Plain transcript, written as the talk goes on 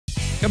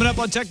Coming up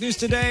on Tech News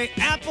Today,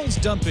 Apple's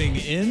dumping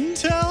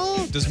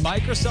Intel. Does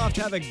Microsoft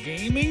have a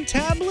gaming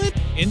tablet?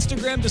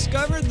 Instagram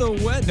discovered the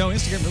web. No,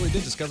 Instagram really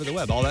did discover the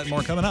web. All that and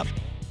more coming up.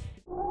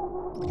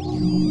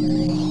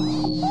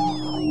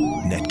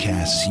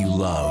 Netcasts you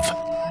love.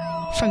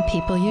 From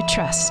people you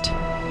trust.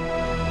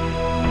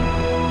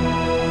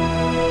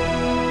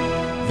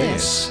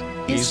 This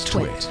is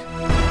TWiT.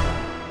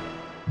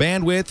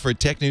 Bandwidth for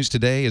Tech News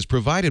Today is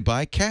provided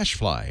by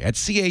Cachefly at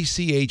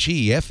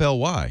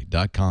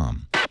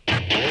CACHEFLY.com.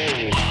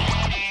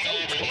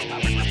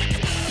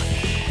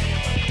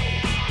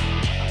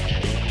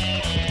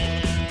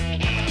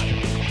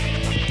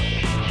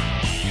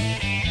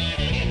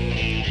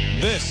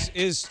 This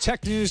is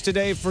Tech News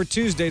Today for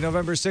Tuesday,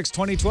 November 6,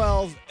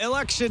 2012,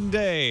 Election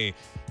Day.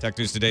 Tech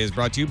News Today is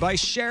brought to you by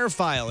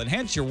ShareFile.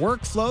 Enhance your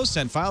workflow.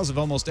 Send files of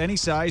almost any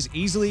size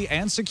easily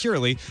and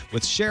securely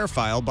with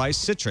ShareFile by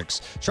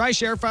Citrix. Try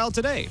ShareFile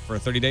today. For a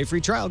 30-day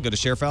free trial, go to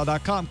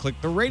sharefile.com, click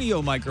the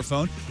radio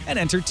microphone, and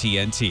enter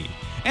TNT.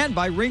 And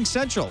by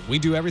RingCentral. We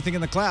do everything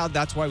in the cloud.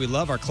 That's why we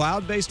love our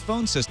cloud-based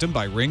phone system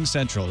by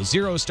RingCentral.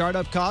 Zero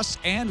startup costs,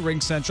 and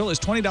RingCentral is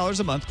 $20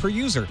 a month per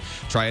user.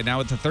 Try it now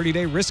with a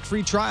 30-day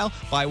risk-free trial.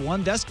 Buy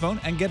one desk phone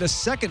and get a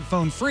second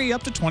phone free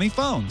up to 20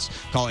 phones.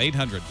 Call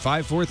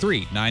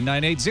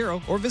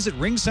 800-543-9980 or visit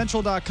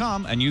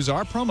ringcentral.com and use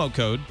our promo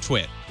code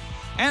TWiT.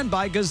 And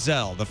by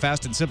Gazelle, the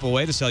fast and simple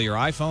way to sell your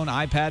iPhone,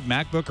 iPad,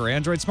 MacBook, or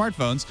Android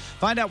smartphones.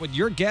 Find out what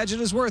your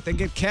gadget is worth and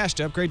get cash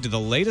to upgrade to the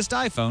latest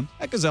iPhone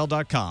at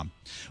Gazelle.com.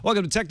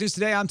 Welcome to Tech News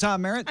Today. I'm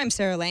Tom Merritt. I'm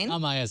Sarah Lane.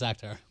 I'm Iyaz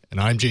Akhtar. And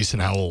I'm Jason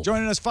Howell.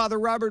 Joining us, Father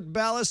Robert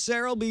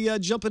Ballecer will be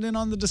jumping in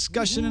on the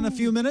discussion in a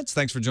few minutes.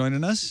 Thanks for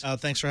joining us.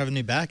 Thanks for having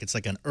me back. It's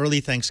like an early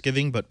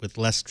Thanksgiving, but with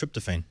less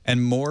tryptophan.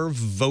 And more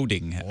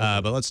voting.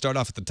 But let's start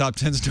off with the top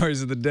 10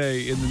 stories of the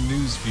day in the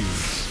news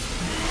feeds.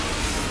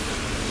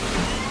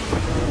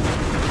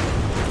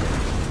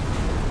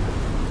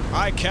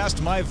 I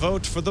cast my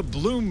vote for the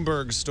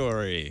Bloomberg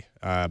story.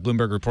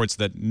 Bloomberg reports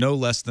that no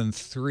less than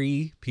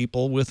 3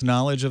 people with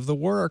knowledge of the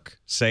work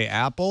say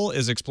Apple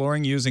is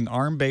exploring using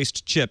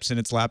ARM-based chips in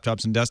its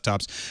laptops and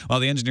desktops. While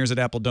the engineers at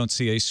Apple don't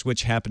see a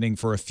switch happening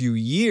for a few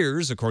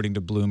years, according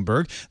to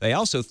Bloomberg, they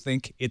also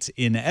think it's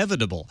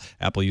inevitable.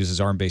 Apple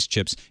uses ARM-based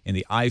chips in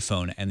the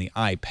iPhone and the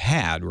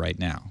iPad right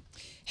now.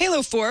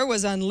 Halo 4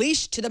 was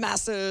unleashed to the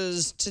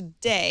masses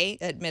today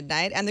at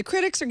midnight, and the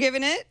critics are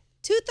giving it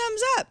 2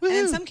 thumbs up, and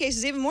in some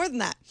cases even more than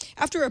that.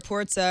 After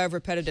reports of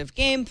repetitive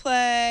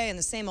gameplay and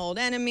the same old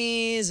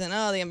enemies and,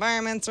 oh, the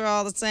environments are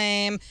all the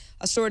same,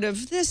 a sort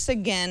of this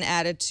again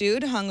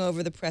attitude hung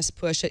over the press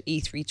push at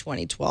E3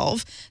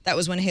 2012. That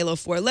was when Halo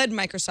 4 led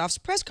Microsoft's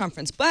press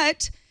conference,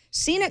 but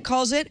CNET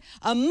calls it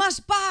a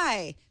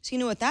must-buy. So you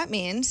know what that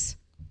means.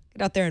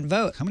 Get out there and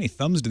vote. How many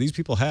thumbs do these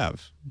people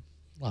have?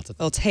 Lots of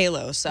Well, it's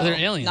Halo, so they're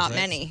aliens, not right?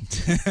 many.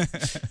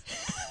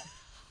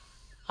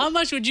 How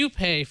much would you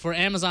pay for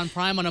Amazon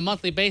Prime on a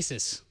monthly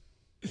basis?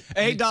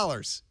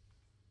 $8.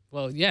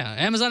 Well, yeah,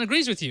 Amazon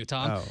agrees with you,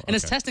 Tom, and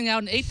is testing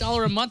out an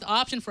 $8 a month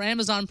option for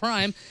Amazon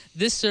Prime.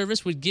 This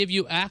service would give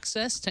you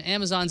access to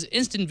Amazon's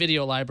instant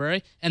video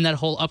library and that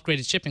whole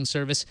upgraded shipping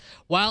service.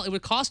 While it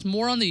would cost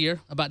more on the year,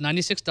 about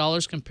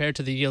 $96 compared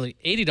to the yearly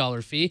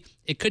 $80 fee,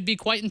 it could be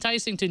quite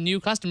enticing to new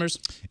customers.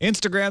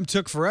 Instagram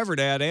took forever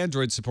to add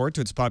Android support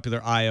to its popular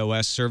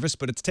iOS service,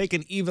 but it's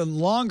taken even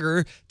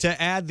longer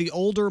to add the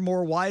older,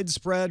 more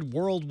widespread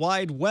World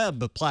Wide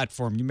Web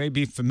platform. You may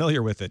be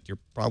familiar with it. You're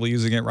probably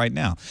using it right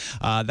now.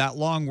 That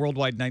long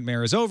worldwide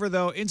nightmare is over,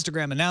 though.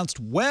 Instagram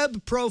announced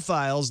web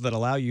profiles that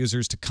allow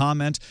users to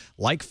comment,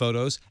 like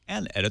photos,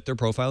 and edit their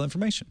profile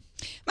information.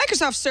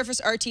 Microsoft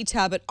Surface RT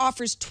tablet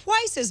offers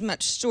twice as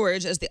much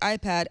storage as the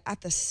iPad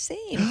at the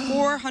same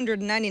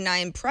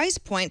 $499 price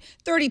point,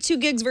 32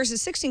 gigs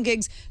versus 16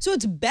 gigs, so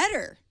it's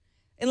better.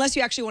 Unless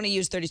you actually want to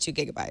use 32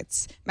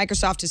 gigabytes.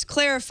 Microsoft has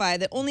clarified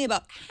that only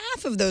about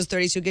half of those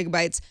 32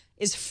 gigabytes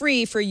is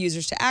free for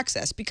users to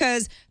access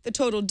because the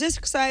total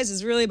disk size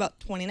is really about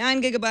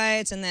 29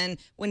 gigabytes, and then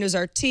Windows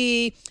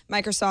RT,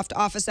 Microsoft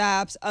Office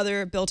apps,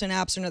 other built-in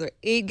apps are another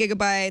 8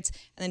 gigabytes,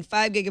 and then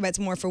 5 gigabytes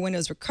more for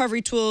Windows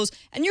recovery tools,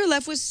 and you're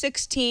left with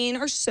 16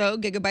 or so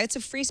gigabytes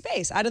of free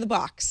space out of the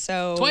box.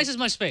 So Twice as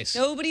much space.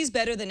 Nobody's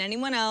better than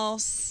anyone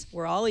else.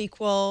 We're all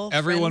equal.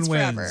 Everyone Friends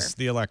wins forever.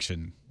 the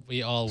election.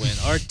 We all win,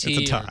 RT It's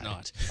a tie. or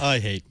not. I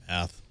hate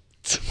math.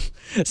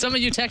 Some of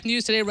you Tech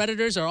News Today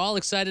Redditors are all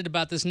excited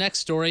about this next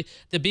story.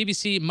 The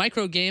BBC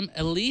micro game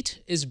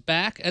Elite is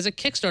back as a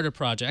Kickstarter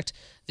project.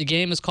 The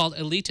game is called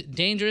Elite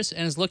Dangerous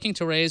and is looking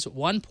to raise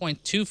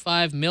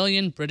 1.25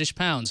 million British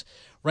pounds.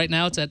 Right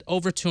now it's at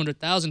over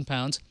 200,000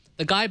 pounds.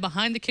 The guy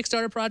behind the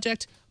Kickstarter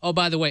project, oh,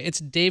 by the way, it's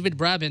David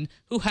Braben,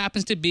 who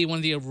happens to be one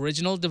of the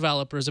original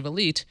developers of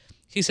Elite.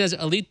 He says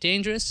Elite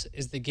Dangerous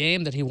is the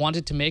game that he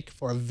wanted to make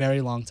for a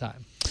very long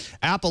time.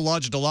 Apple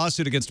lodged a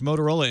lawsuit against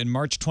Motorola in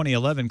March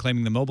 2011,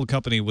 claiming the mobile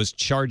company was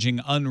charging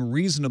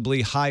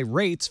unreasonably high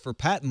rates for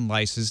patent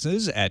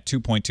licenses at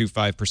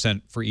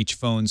 2.25% for each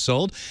phone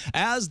sold.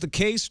 As the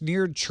case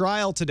neared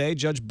trial today,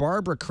 Judge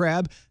Barbara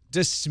Crabb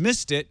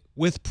dismissed it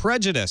with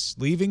prejudice,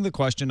 leaving the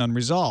question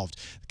unresolved.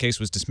 The case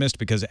was dismissed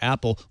because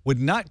Apple would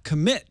not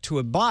commit to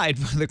abide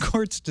by the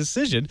court's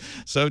decision.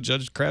 So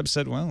Judge Krabs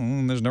said, well,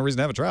 there's no reason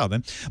to have a trial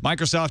then.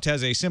 Microsoft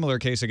has a similar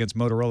case against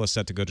Motorola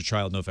set to go to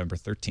trial November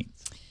 13th.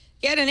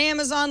 Get an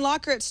Amazon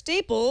locker at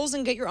Staples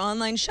and get your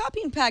online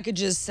shopping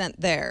packages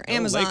sent there. Go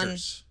Amazon.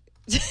 Lakers.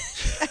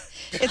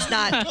 It's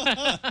not.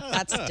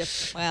 That's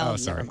different. Well,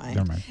 sorry.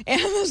 Never mind.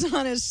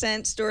 Amazon has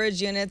sent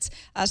storage units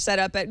set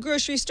up at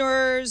grocery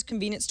stores,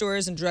 convenience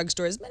stores, and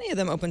drugstores. Many of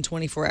them open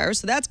 24 hours,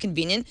 so that's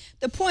convenient.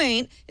 The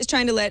point is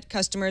trying to let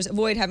customers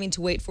avoid having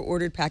to wait for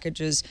ordered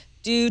packages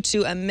due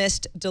to a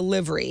missed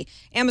delivery.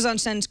 Amazon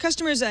sends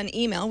customers an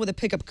email with a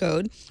pickup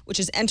code, which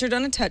is entered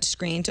on a touch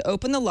screen to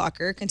open the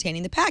locker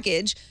containing the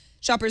package.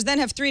 Shoppers then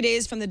have 3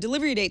 days from the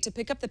delivery date to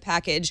pick up the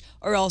package,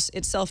 or else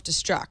it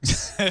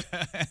self-destructs.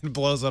 And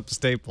blows up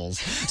Staples.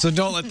 So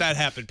don't let that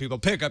happen, people.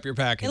 Pick up your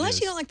packages. Unless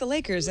you don't like the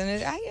Lakers.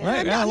 And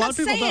Right, I'm a lot not of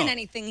people saying don't.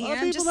 anything A lot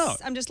here. of people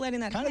don't. I'm just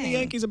letting that Kind of the hang.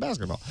 Yankees of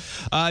basketball.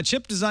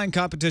 Chip design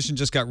competition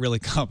just got really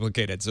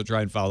complicated, so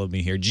try and follow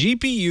me here.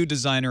 GPU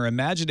designer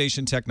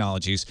Imagination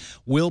Technologies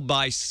will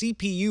buy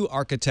CPU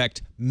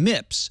architect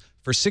MIPS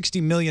for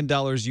 $60 million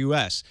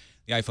US.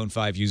 The iPhone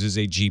 5 uses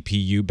a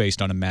GPU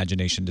based on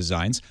Imagination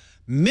Designs.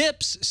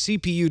 MIPS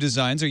CPU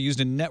designs are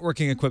used in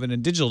networking equipment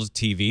and digital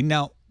TV.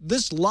 Now,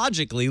 this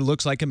logically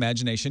looks like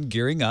Imagination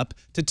gearing up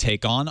to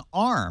take on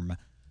ARM.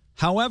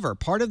 However,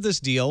 part of this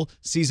deal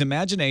sees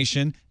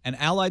Imagination and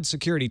Allied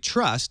Security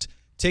Trust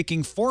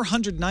taking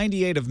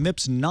 498 of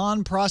MIPS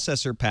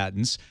non-processor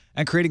patents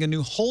and creating a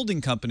new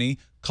holding company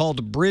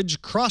called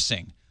Bridge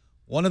Crossing.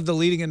 One of the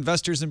leading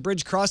investors in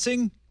Bridge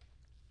Crossing,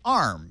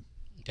 ARM.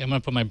 Okay, I'm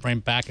going to put my brain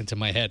back into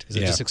my head because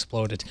it Yeah. just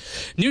exploded.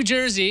 New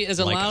Jersey is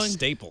Like allowing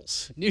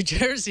Staples. New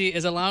Jersey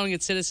is allowing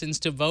its citizens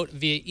to vote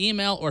via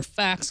email or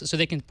fax so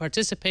they can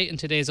participate in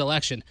today's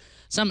election.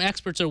 Some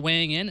experts are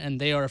weighing in,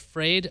 and they are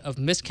afraid of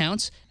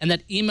miscounts and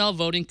that email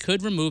voting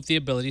could remove the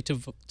ability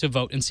to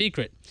vote in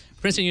secret.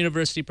 Princeton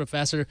University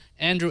professor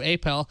Andrew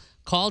Apel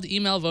called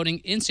email voting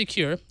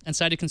insecure and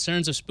cited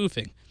concerns of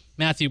spoofing.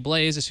 Matthew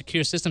Blaze, a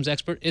secure systems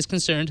expert, is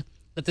concerned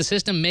that the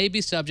system may be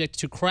subject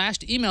to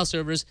crashed email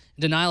servers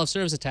and denial of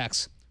service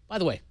attacks. By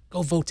the way,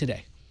 go vote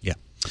today. Yeah.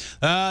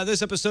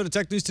 This episode of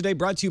Tech News Today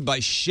brought to you by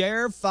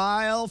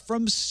ShareFile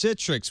from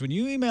Citrix. When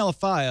you email a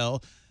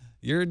file,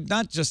 you're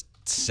not just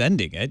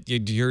sending it.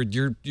 You're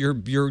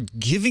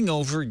giving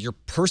over your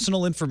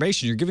personal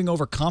information. You're giving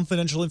over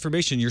confidential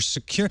information. You're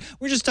secure.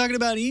 We're just talking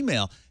about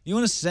email. You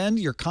want to send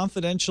your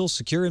confidential,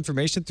 secure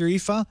information through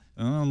e-file?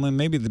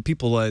 Maybe the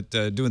people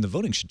doing the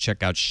voting should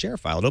check out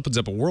ShareFile. It opens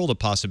up a world of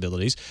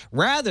possibilities.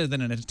 Rather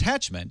than an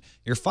attachment,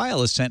 your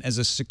file is sent as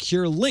a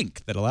secure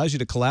link that allows you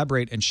to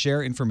collaborate and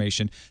share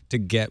information to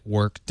get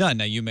work done.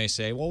 Now, you may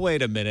say, well,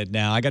 wait a minute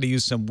now. I got to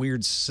use some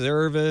weird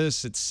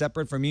service. It's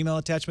separate from email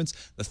attachments.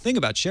 The thing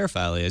about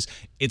ShareFile is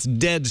it's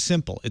dead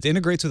simple. It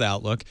integrates with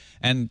Outlook,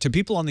 and to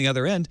people on the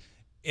other end,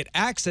 it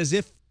acts as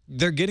if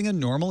they're getting a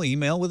normal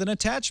email with an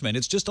attachment.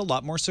 It's just a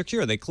lot more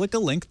secure. They click a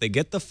link, they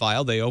get the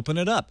file, they open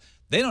it up.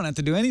 They don't have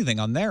to do anything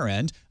on their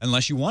end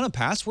unless you want to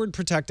password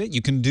protect it.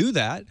 You can do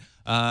that.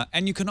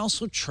 And you can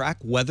also track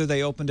whether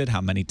they opened it,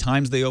 how many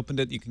times they opened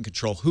it. You can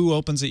control who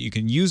opens it. You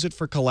can use it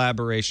for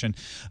collaboration.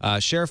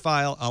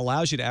 ShareFile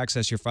allows you to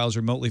access your files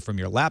remotely from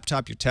your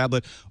laptop, your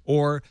tablet,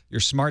 or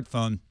your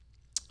smartphone.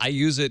 I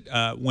use it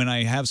when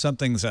I have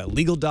something,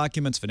 legal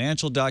documents,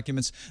 financial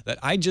documents, that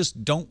I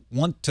just don't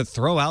want to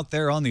throw out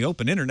there on the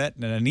open internet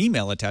in an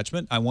email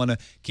attachment. I want to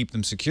keep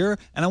them secure,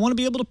 and I want to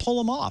be able to pull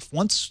them off.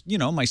 Once,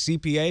 my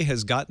CPA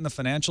has gotten the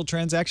financial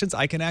transactions,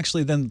 I can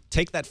actually then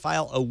take that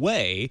file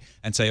away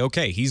and say,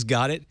 okay, he's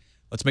got it.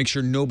 Let's make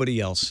sure nobody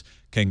else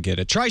can get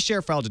it. Try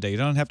ShareFile today. You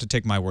don't have to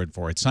take my word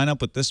for it. Sign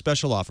up with this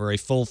special offer, a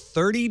full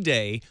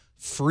 30-day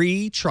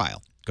free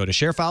trial. Go to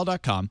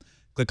sharefile.com,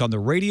 click on the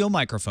radio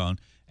microphone,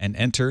 and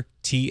enter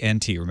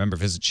TNT. Remember,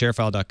 visit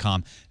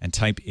sharefile.com and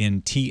type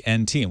in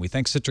TNT. And we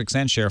thank Citrix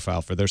and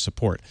ShareFile for their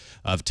support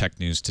of Tech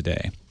News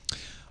Today.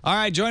 All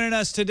right, joining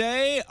us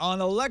today on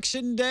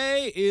Election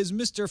Day is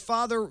Mr.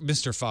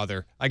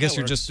 Father. I guess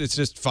it's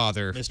just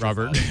Father Mr.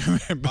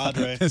 Robert.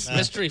 Padre.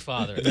 Mystery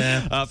Father.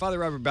 Father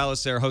Robert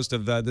Ballecer, host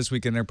of This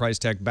Week in Enterprise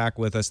Tech, back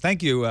with us.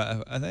 Thank you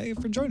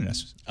for joining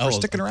us, for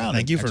sticking around.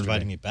 Thank you for extra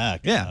inviting day. me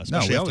back. Yeah,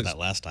 especially we after always- that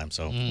last time.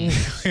 So We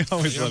always You're on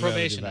love having you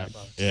probation back. now,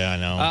 Bob. yeah, I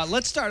know.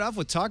 Let's start off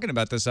with talking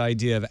about this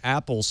idea of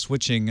Apple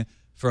switching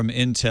from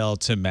Intel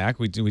to Mac.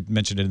 We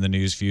mentioned it in the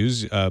news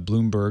views.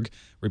 Bloomberg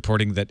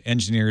reporting that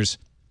engineers,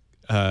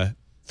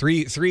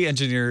 three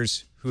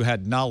engineers who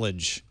had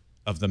knowledge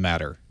of the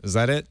matter. Is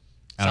that it?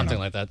 I don't Something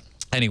know. like that.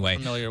 Anyway,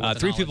 Familiar with the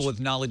three people knowledge.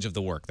 with knowledge of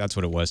the work. That's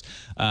what it was.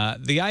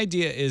 The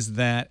idea is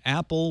that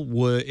Apple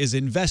is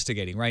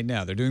investigating right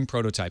now. They're doing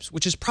prototypes,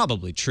 which is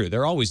probably true.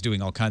 They're always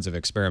doing all kinds of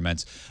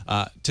experiments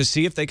to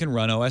see if they can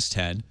run OS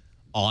X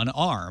on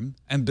ARM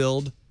and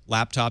build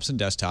laptops and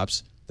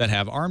desktops that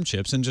have ARM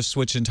chips and just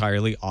switch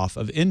entirely off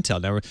of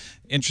Intel. Now,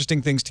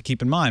 interesting things to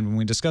keep in mind when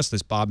we discuss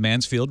this. Bob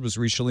Mansfield was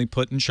recently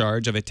put in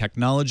charge of a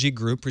technology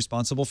group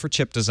responsible for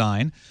chip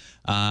design.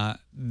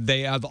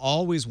 They have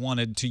always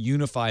wanted to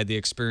unify the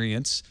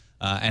experience,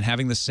 and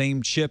having the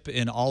same chip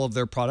in all of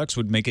their products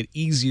would make it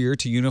easier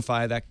to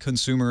unify that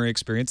consumer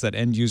experience, that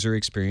end user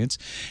experience.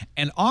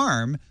 And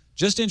ARM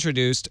just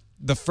introduced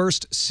the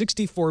first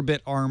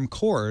 64-bit ARM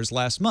cores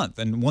last month.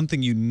 And one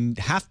thing you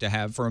have to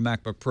have for a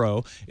MacBook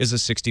Pro is a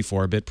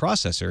 64-bit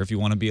processor if you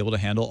want to be able to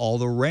handle all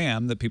the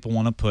RAM that people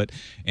want to put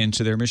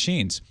into their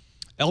machines.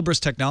 Elbrus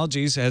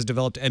Technologies has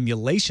developed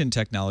emulation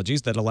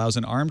technologies that allows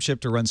an ARM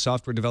chip to run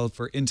software developed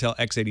for Intel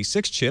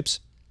x86 chips,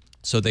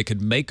 so they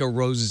could make a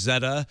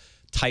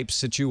Rosetta-type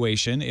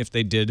situation if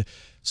they did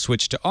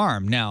switch to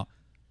ARM. Now,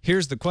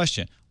 here's the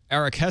question.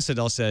 Eric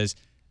Hessedel says,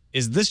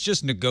 is this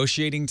just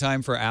negotiating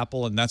time for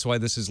Apple, and that's why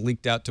this is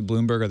leaked out to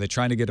Bloomberg? Are they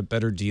trying to get a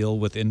better deal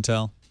with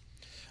Intel?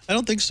 I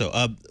don't think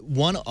so.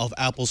 One of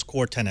Apple's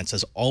core tenets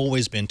has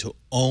always been to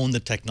own the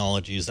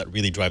technologies that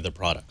really drive their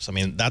products. I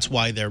mean, that's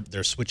why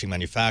they're switching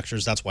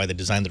manufacturers. That's why they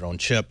designed their own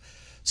chip.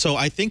 So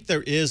I think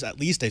there is at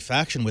least a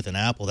faction within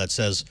Apple that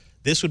says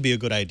this would be a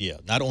good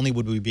idea. Not only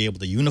would we be able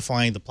to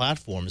unify the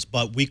platforms,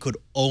 but we could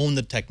own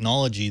the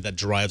technology that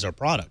drives our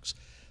products.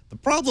 The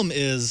problem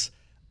is,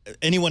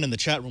 anyone in the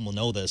chat room will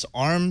know this,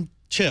 ARM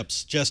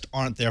chips just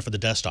aren't there for the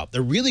desktop.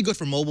 They're really good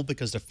for mobile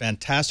because they're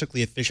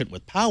fantastically efficient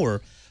with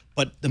power,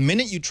 but the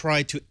minute you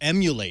try to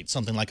emulate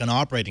something like an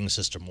operating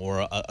system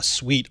or a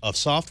suite of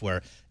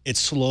software, it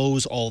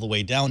slows all the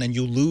way down and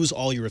you lose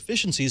all your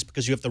efficiencies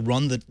because you have to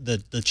run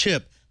the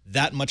chip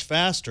that much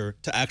faster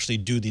to actually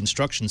do the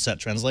instruction set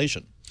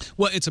translation.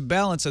 Well, it's a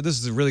balance. This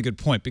is a really good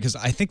point, because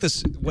I think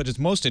what is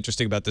most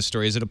interesting about this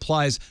story is it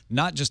applies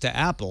not just to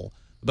Apple,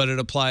 but it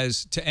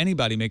applies to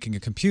anybody making a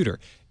computer.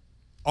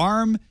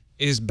 ARM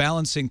is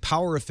balancing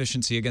power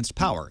efficiency against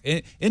power.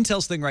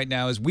 Intel's thing right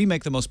now is we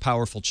make the most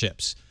powerful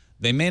chips.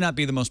 They may not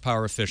be the most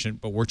power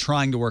efficient, but we're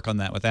trying to work on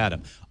that with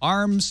Atom.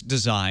 ARM's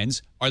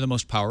designs are the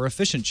most power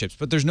efficient chips,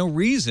 but there's no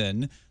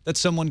reason that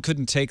someone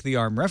couldn't take the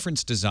ARM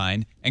reference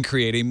design and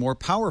create a more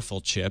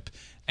powerful chip.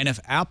 And if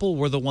Apple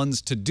were the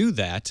ones to do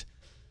that,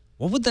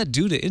 what would that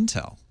do to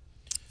Intel?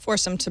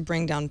 Force them to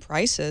bring down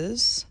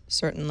prices,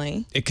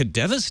 certainly. It could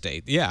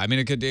devastate. Yeah, I mean,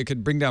 it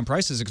could bring down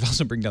prices. It could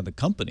also bring down the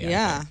company.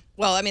 Yeah.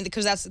 Well, I mean,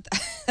 because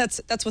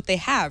that's what they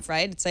have,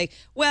 right? It's like,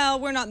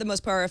 well, we're not the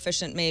most power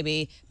efficient,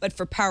 maybe, but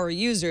for power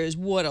users,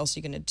 what else are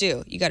you going to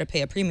do? You got to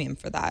pay a premium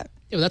for that.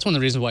 Yeah, well, that's one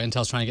of the reasons why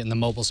Intel's trying to get in the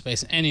mobile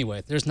space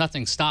anyway. There's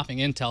nothing stopping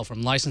Intel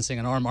from licensing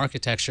an ARM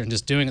architecture and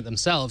just doing it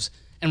themselves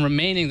and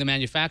remaining the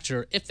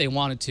manufacturer if they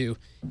wanted to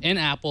in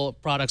Apple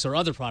products or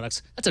other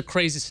products. That's a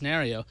crazy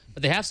scenario.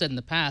 But they have said in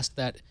the past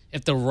that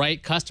if the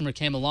right customer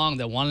came along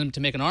that wanted them to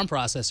make an ARM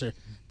processor,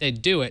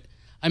 they'd do it.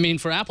 I mean,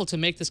 for Apple to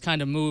make this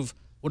kind of move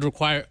would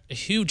require a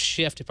huge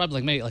shift. It'd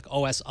probably make like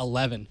OS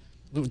 11.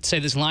 We would say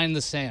this line in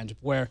the sand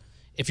where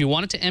if you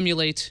wanted to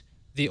emulate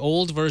the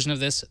old version of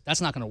this, that's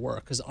not going to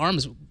work, because ARM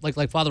is,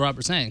 like Father Robert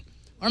was saying,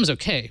 ARM is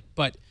okay.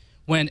 But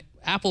when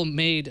Apple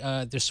made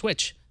their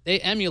switch,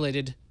 they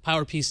emulated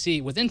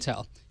PowerPC with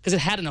Intel because it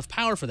had enough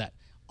power for that.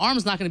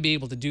 ARM's not going to be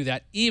able to do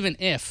that, even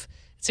if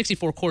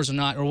 64 cores or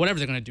not, or whatever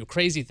they're going to do,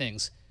 crazy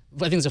things.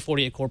 I think there's a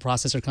 48-core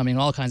processor coming,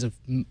 all kinds of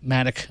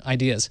manic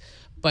ideas.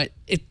 But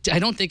I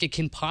don't think it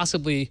can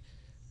possibly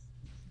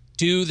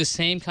do the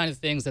same kind of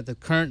things that the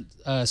current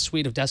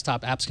suite of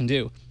desktop apps can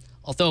do.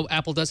 Although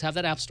Apple does have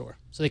that app store.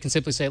 So they can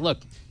simply say, look,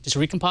 just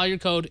recompile your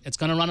code. It's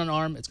going to run on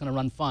ARM. It's going to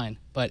run fine.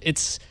 But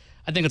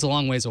I think it's a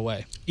long ways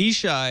away.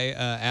 Ishai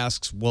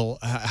asks, well,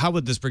 how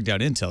would this bring down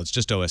Intel? It's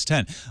just OS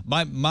 10.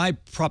 My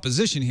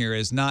proposition here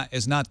is not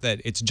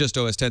that it's just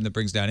OS 10 that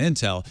brings down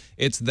Intel.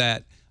 It's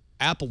that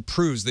Apple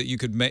proves that you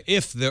could make,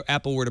 if the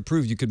Apple were to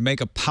prove you could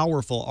make a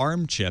powerful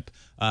ARM chip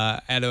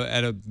at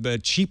a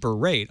cheaper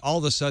rate, all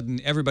of a sudden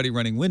everybody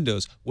running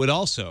Windows would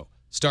also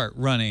start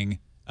running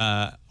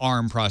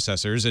ARM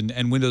processors,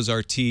 and Windows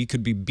RT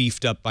could be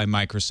beefed up by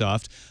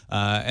Microsoft.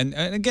 And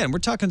again, we're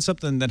talking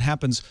something that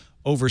happens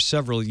over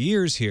several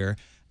years here.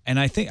 And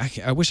I think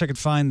I wish I could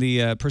find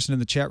the person in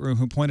the chat room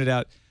who pointed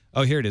out,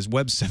 oh, here it is,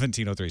 Web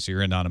 1703, so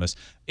you're anonymous.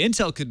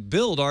 Intel could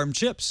build ARM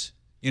chips,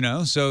 you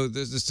know, so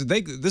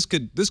this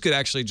could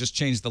actually just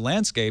change the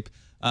landscape.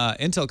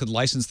 Intel could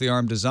license the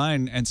ARM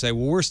design and say,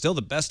 well, we're still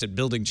the best at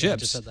building chips. Yeah, I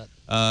just said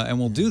that. And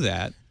we'll do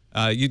that.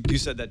 You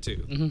said that too.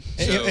 Mm-hmm.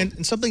 So,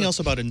 and something else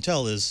about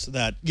Intel is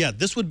that, yeah,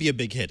 this would be a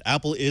big hit.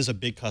 Apple is a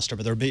big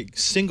customer. They're a big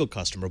single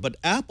customer, but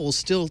Apple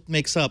still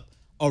makes up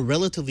a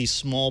relatively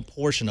small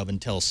portion of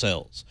Intel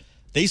sales.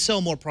 They sell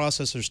more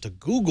processors to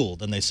Google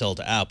than they sell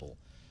to Apple.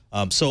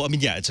 So, I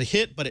mean, yeah, it's a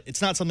hit, but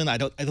it's not something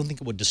that I don't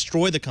think it would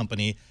destroy the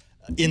company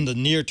in the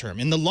near term.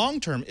 In the long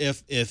term,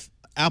 if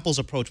Apple's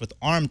approach with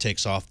ARM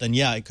takes off, then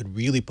yeah, it could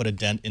really put a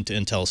dent into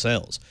Intel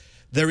sales.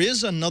 There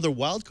is another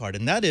wild card,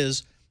 and that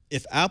is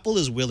if Apple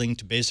is willing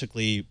to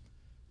basically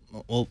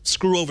well,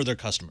 screw over their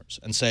customers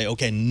and say,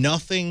 okay,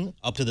 nothing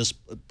up to this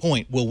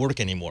point will work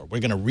anymore.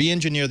 We're going to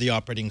re-engineer the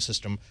operating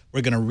system.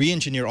 We're going to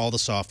re-engineer all the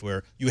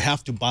software. You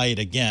have to buy it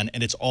again,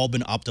 and it's all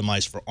been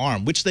optimized for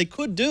ARM, which they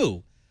could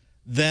do.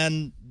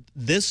 Then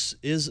this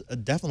is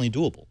definitely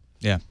doable.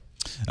 Yeah.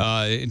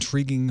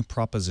 Intriguing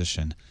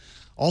proposition.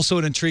 Also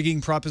an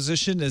intriguing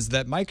proposition is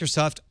that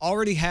Microsoft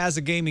already has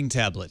a gaming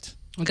tablet.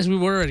 I guess we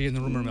were already in the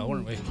rumor mill,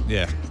 weren't we?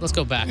 Yeah. Let's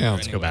go back. Yeah,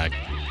 let's go back.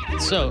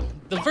 So,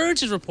 The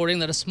Verge is reporting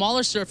that a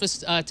smaller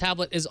Surface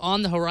tablet is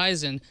on the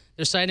horizon.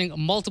 They're citing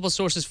multiple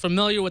sources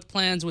familiar with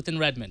plans within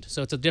Redmond.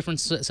 So it's a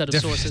different set of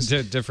sources.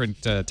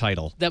 Different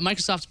title. That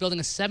Microsoft's building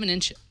a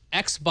 7-inch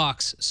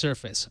Xbox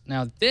Surface.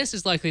 Now, this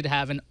is likely to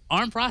have an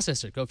ARM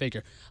processor, go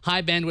figure,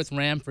 high bandwidth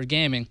RAM for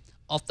gaming,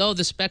 although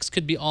the specs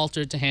could be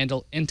altered to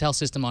handle Intel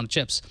system on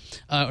chips,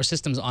 or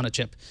systems on a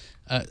chip.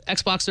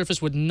 Xbox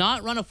Surface would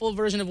not run a full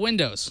version of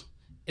Windows.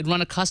 It'd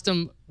run a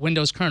custom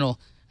Windows kernel.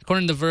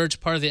 According to The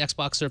Verge, part of the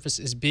Xbox Surface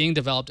is being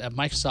developed at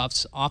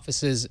Microsoft's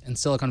offices in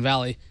Silicon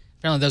Valley.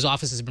 Apparently, those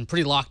offices have been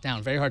pretty locked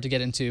down, very hard to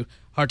get into,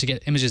 hard to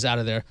get images out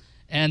of there.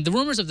 And the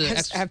rumors of the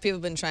have people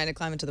been trying to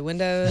climb into the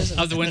windows?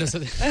 Of the windows.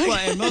 Well,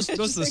 and most of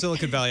the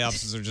Silicon Valley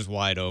offices are just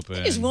wide open.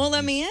 They just won't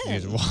let me in. You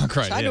just walk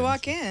right in. Tried to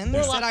walk in.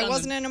 We're Said locked I down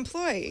wasn't an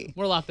employee.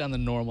 More locked down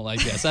than normal, I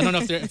guess. I don't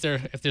know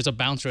if there's a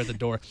bouncer at the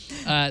door.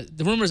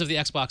 The rumors of the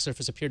Xbox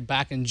Surface appeared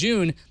back in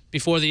June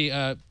before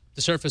the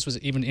Surface was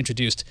even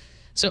introduced.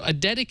 So a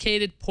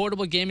dedicated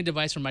portable gaming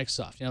device from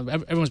Microsoft. You know,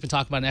 everyone's been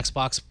talking about an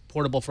Xbox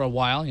portable for a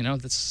while. You know,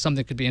 that's something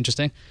that could be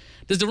interesting.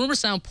 Does the rumor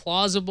sound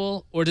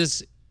plausible, or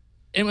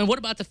and what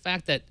about the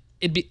fact that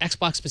it'd be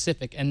Xbox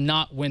specific and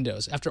not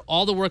Windows? After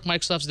all the work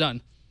Microsoft's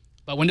done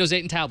about Windows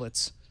 8 and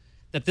tablets,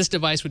 that this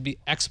device would be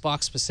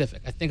Xbox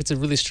specific. I think it's a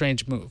really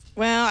strange move.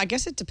 Well, I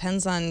guess it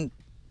depends on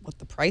what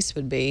the price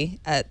would be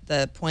at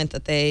the point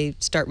that they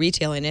start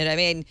retailing it. I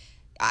mean,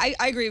 I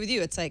agree with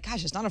you. It's like,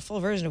 gosh, it's not a full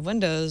version of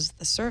Windows.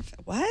 The Surface,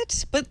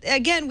 what? But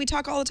again, we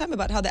talk all the time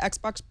about how the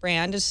Xbox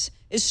brand is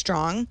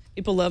strong.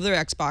 People love their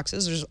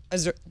Xboxes.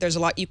 There's a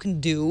lot you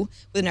can do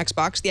with an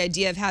Xbox. The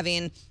idea of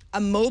having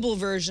a mobile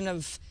version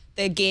of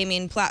the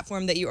gaming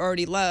platform that you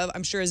already love,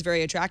 I'm sure is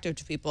very attractive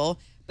to people.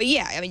 But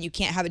yeah, I mean, you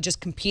can't have it just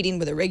competing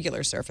with a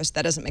regular Surface.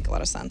 That doesn't make a lot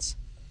of sense.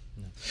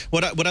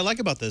 What I like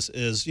about this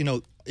is, you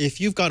know,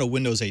 if you've got a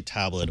Windows 8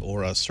 tablet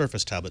or a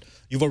Surface tablet,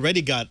 you've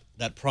already got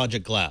that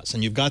Project Glass,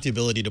 and you've got the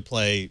ability to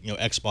play, you know,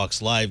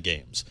 Xbox Live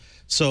games.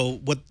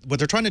 So what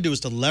they're trying to do is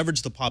to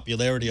leverage the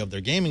popularity of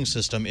their gaming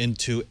system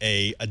into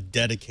a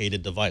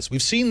dedicated device.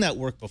 We've seen that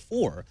work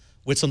before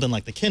with something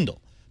like the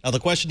Kindle. Now the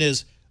question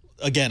is,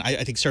 again,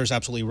 I think Sarah's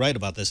absolutely right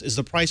about this, is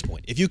the price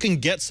point. If you can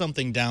get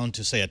something down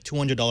to, say, a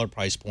 $200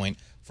 price point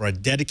for a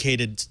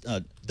dedicated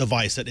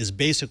device that is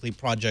basically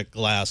Project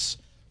Glass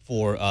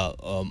for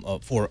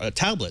a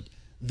tablet,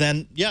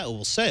 then yeah, it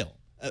will sell.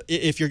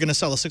 If you're going to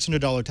sell a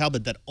 $600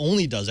 tablet that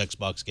only does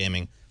Xbox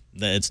gaming,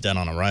 then it's dead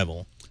on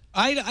arrival.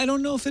 I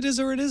don't know if it is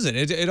or it isn't.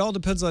 It all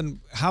depends on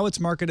how it's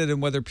marketed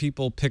and whether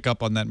people pick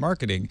up on that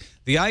marketing.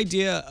 The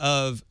idea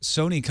of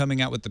Sony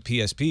coming out with the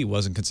PSP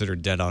wasn't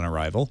considered dead on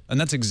arrival, and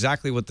that's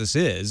exactly what this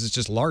is. It's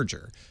just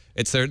larger.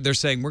 They're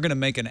saying we're going to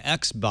make an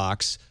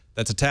Xbox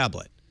that's a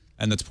tablet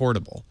and that's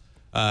portable.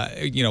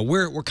 You know,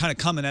 we're kind of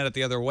coming at it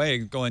the other way,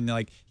 going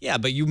like, yeah,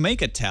 but you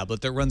make a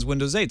tablet that runs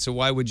Windows 8, so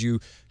why would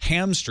you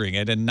hamstring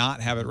it and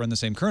not have it run the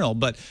same kernel?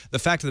 But the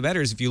fact of the matter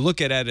is, if you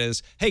look at it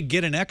as, hey,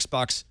 get an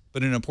Xbox,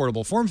 but in a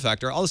portable form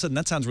factor, all of a sudden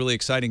that sounds really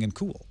exciting and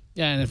cool.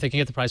 Yeah, and if they can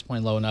get the price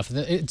point low enough,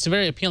 it's a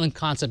very appealing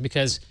concept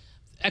because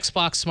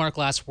Xbox Smart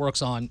Glass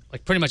works on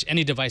like pretty much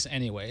any device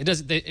anyway. It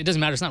doesn't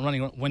matter. It's not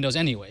running Windows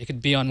anyway. It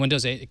could be on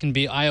Windows 8. It can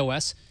be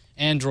iOS,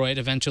 Android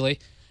eventually.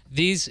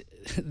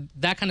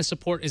 That kind of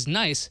support is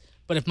nice.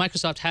 But if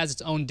Microsoft has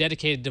its own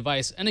dedicated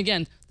device, and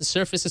again, the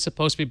Surface is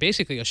supposed to be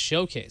basically a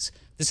showcase.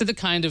 This is the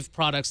kind of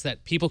products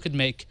that people could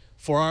make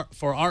for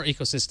our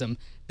ecosystem.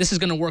 This is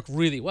going to work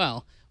really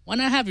well. Why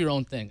not have your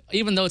own thing?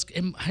 Even though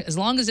as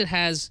long as it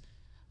has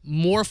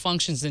more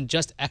functions than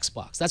just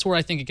Xbox. That's where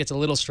I think it gets a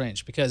little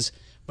strange, because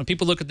when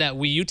people look at that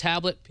Wii U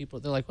tablet,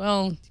 they're like,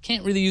 well, you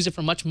can't really use it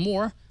for much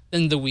more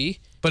than the Wii.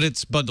 But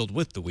it's bundled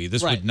with the Wii.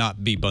 This would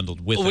not be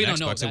bundled with an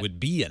Xbox. It would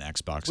be an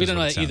Xbox. We don't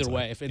know that either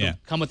way. If it'll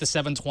come with the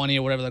 720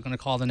 or whatever they're going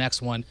to call the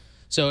next one.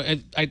 So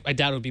I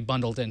doubt it would be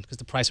bundled in because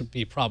the price would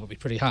be probably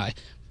pretty high.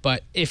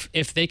 But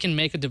if they can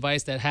make a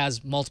device that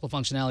has multiple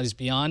functionalities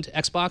beyond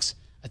Xbox,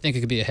 I think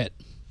it could be a hit.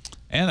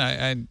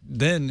 And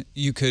then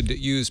you could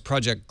use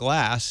Project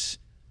Glass,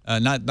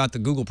 not the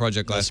Google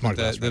Project Glass,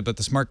 but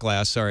the Smart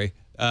Glass, sorry.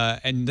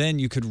 And then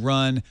you could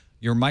run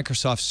your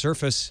Microsoft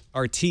Surface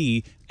RT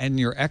and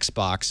your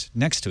Xbox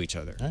next to each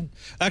other. Right.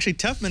 Actually,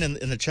 Tefman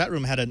in the chat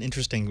room had an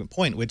interesting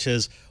point, which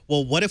is,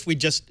 well, what if we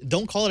just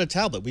don't call it a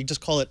tablet? We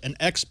just call it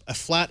a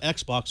flat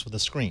Xbox with a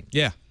screen.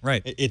 Yeah,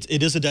 right.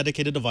 It is a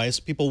dedicated device.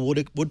 People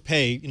would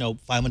pay, you know,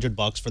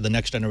 $500 for the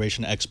next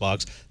generation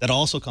Xbox that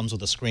also comes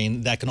with a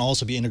screen that can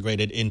also be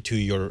integrated into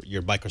your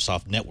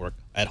Microsoft network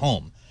at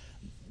home.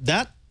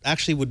 That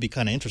actually would be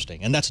kind of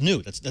interesting, and that's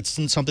new. That's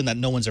something that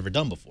no one's ever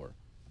done before.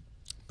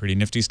 Pretty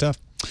nifty stuff.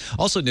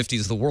 Also nifty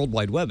is the World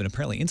Wide Web, and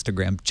apparently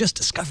Instagram just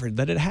discovered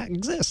that it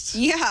exists.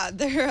 Yeah,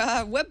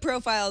 their web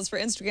profiles for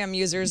Instagram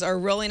users are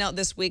rolling out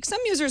this week. Some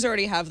users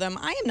already have them.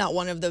 I am not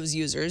one of those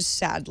users,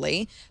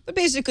 sadly. But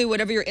basically,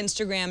 whatever your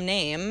Instagram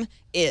name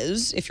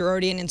is, if you're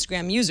already an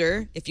Instagram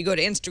user, if you go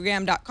to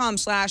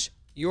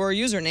instagram.com/your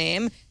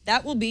username,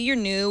 that will be your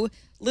new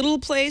little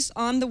place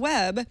on the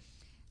web.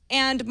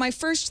 And my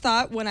first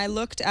thought when I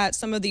looked at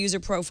some of the user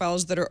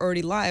profiles that are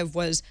already live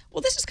was,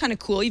 well, this is kind of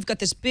cool. You've got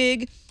this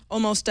big,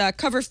 almost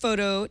cover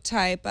photo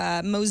type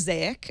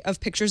mosaic of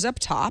pictures up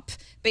top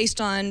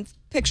based on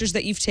pictures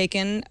that you've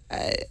taken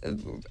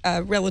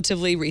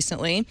relatively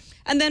recently.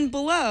 And then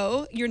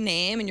below your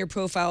name and your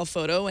profile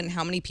photo and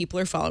how many people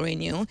are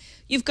following you,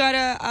 you've got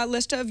a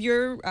list of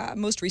your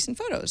most recent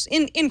photos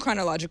in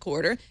chronological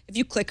order. If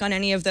you click on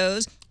any of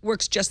those,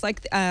 works just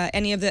like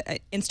any of the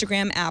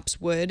Instagram apps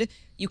would.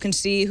 You can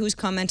see who's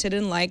commented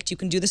and liked. You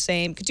can do the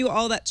same. You can do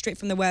all that straight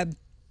from the web.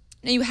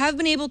 Now, you have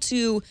been able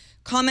to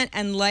comment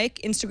and like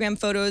Instagram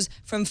photos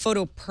from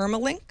photo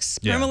permalinks.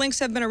 Yeah. Permalinks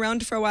have been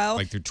around for a while.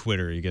 Like through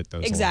Twitter, you get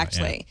those.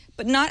 Exactly. A lot, yeah.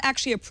 But not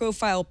actually a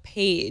profile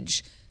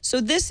page. So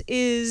this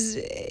is,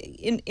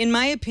 in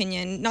my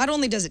opinion, not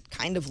only does it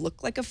kind of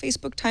look like a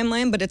Facebook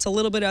timeline, but it's a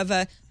little bit of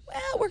a,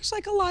 well, it works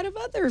like a lot of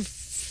other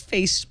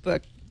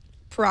Facebook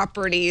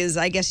properties,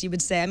 I guess you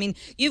would say. I mean,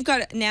 you've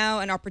got now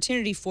an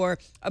opportunity for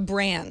a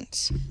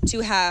brand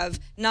to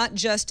have not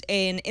just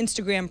an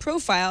Instagram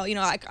profile. You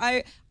know, like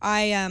I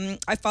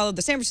follow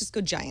the San Francisco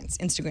Giants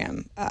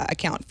Instagram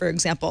account, for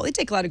example. They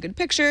take a lot of good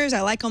pictures.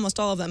 I like almost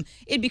all of them.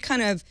 It'd be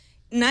kind of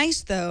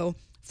nice, though,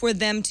 for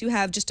them to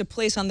have just a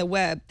place on the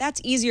web.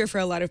 That's easier for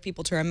a lot of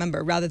people to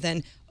remember rather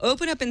than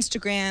open up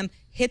Instagram,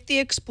 hit the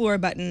explore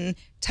button,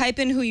 type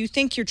in who you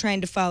think you're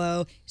trying to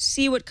follow,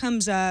 see what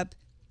comes up,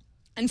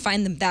 and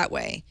find them that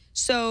way.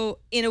 So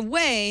in a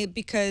way,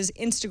 because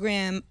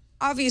Instagram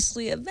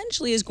obviously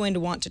eventually is going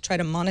to want to try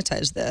to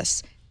monetize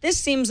this, this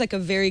seems like a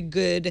very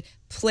good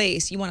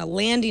place. You want a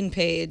landing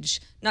page,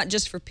 not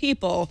just for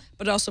people,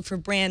 but also for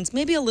brands,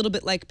 maybe a little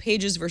bit like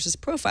pages versus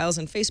profiles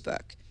in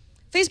Facebook.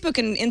 Facebook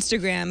and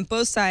Instagram,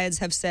 both sides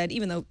have said,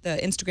 even though the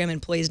Instagram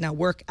employees now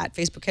work at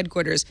Facebook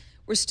headquarters,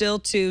 we're still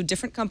two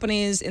different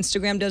companies.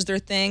 Instagram does their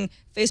thing.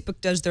 Facebook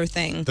does their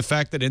thing. The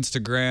fact that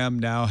Instagram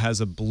now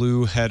has a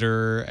blue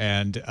header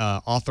and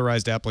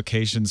authorized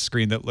application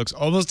screen that looks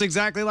almost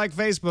exactly like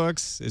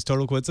Facebook's is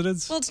total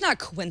coincidence? Well, it's not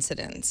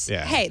coincidence.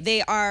 Yeah. Hey,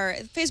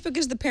 Facebook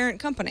is the parent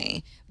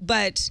company,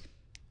 but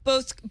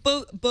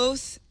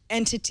both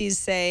entities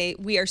say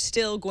we are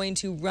still going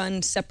to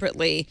run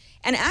separately.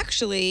 And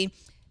actually,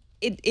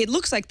 it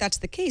looks like that's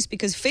the case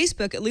because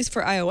Facebook, at least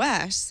for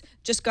iOS,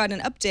 just got an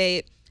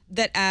update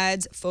that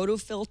adds photo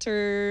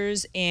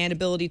filters and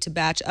ability to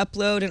batch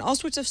upload and all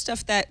sorts of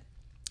stuff that,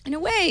 in a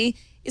way,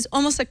 is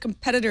almost a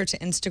competitor to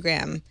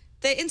Instagram.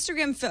 The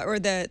Instagram or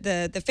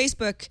the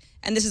Facebook,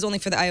 and this is only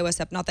for the iOS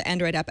app, not the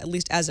Android app, at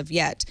least as of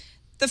yet.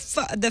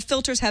 The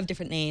filters have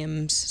different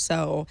names,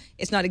 so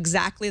it's not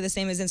exactly the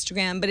same as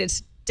Instagram, but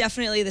it's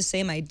definitely the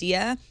same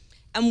idea.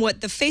 And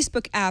what the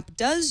Facebook app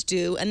does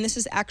do, and this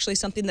is actually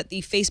something that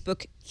the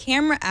Facebook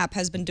camera app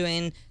has been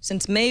doing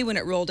since May when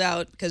it rolled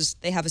out, because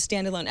they have a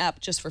standalone app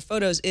just for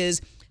photos,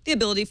 is the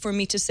ability for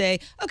me to say,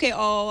 okay,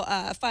 all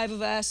 5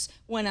 of us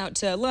went out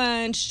to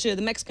lunch to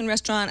the Mexican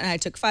restaurant and I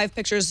took 5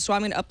 pictures, so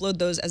I'm going to upload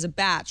those as a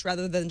batch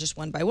rather than just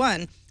one by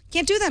one.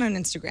 Can't do that on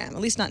Instagram,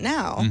 at least not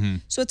now. Mm-hmm.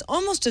 So it's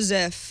almost as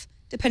if,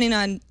 depending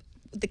on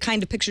the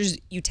kind of pictures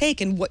you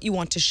take and what you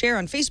want to share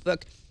on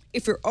Facebook,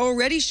 if you're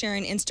already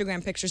sharing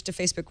Instagram pictures to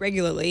Facebook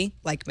regularly,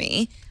 like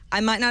me, I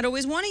might not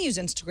always want to use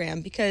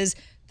Instagram because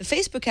the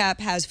Facebook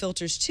app has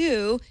filters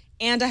too,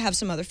 and I have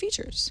some other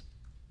features.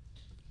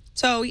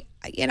 So,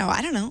 you know,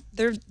 I don't know.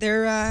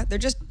 They're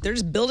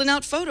just building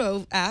out photo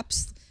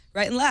apps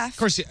right and left. Of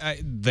course,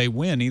 they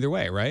win either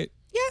way, right?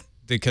 Yeah.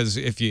 Because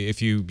if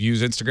you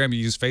use Instagram, you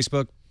use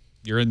Facebook,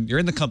 you're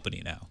in the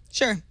company now.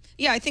 Sure.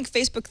 Yeah, I think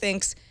Facebook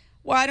thinks,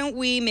 why don't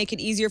we make it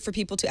easier for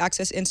people to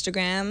access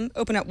Instagram,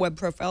 open up web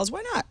profiles?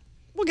 Why not?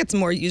 We'll get some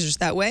more users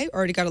that way.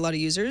 Already got a lot of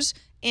users.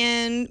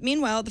 And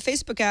meanwhile, the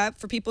Facebook app,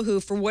 for people who,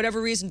 for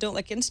whatever reason, don't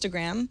like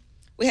Instagram,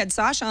 we had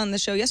Sasha on the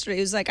show yesterday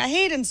who was like, I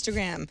hate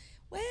Instagram.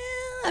 Well,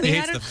 I mean, he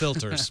hates the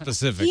filters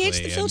specifically. He hates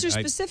the filters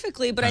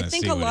specifically, but I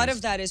think a lot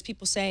of of that is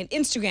people saying,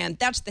 Instagram,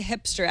 that's the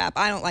hipster app.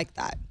 I don't like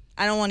that.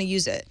 I don't want to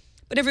use it.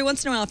 But every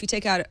once in a while, if you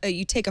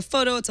take a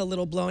photo, it's a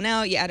little blown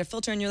out, you add a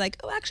filter, and you're like,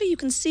 oh, actually, you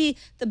can see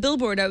the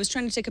billboard I was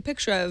trying to take a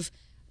picture of.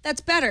 That's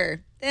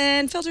better.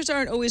 And filters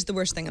aren't always the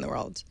worst thing in the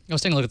world. I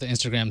was taking a look at the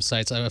Instagram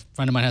sites. A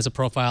friend of mine has a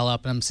profile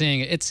up, and I'm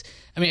seeing it.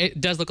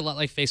 It does look a lot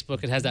like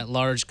Facebook. It has that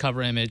large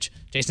cover image.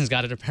 Jason's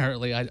got it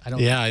apparently. I don't.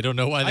 Yeah, I don't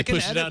know why they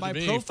push it out to me. I can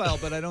edit my profile,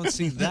 but I don't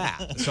see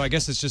that. So I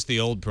guess it's just the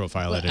old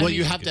profile editor. Well,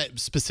 you have to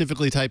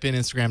specifically type in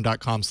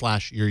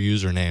Instagram.com/your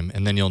username,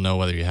 and then you'll know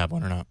whether you have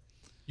one or not.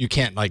 You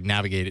can't like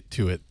navigate it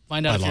to it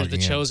find out if you're the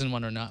logging in. chosen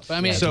one or not. But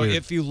I mean, So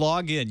if you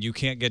log in, you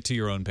can't get to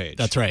your own page.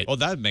 That's right. Oh,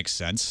 that makes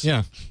sense.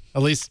 Yeah.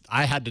 At least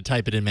I had to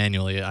type it in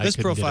manually. This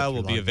profile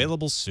will be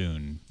available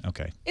soon.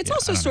 Okay. It's Yeah,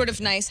 also I don't sort know.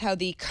 of nice how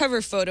the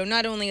cover photo,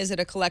 not only is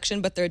it a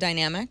collection, but they're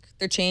dynamic.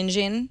 They're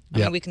changing. I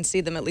Yep. mean, we can see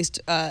them, at least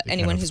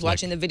anyone who's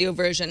watching the video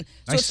version.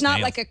 So Nice it's not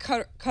snail. like a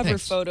cover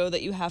Thanks. photo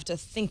that you have to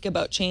think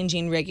about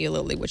changing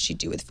regularly, which you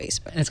do with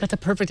Facebook. and it's got the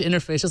perfect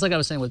interface, just like I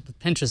was saying with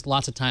Pinterest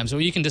lots of times,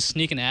 where you can just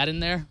sneak an ad in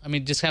there. I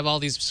mean, just have all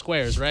these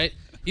squares, right?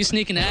 You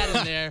sneak an ad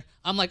in there.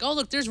 I'm like, oh,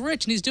 look, there's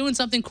Rich, and he's doing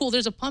something cool.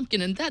 There's a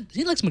pumpkin, and that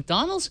he likes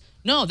McDonald's?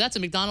 No, that's a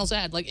McDonald's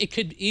ad. Like, it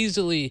could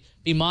easily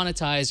be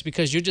monetized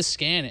because you're just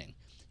scanning.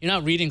 You're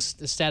not reading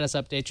the status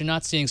updates. You're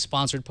not seeing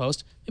sponsored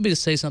posts. Maybe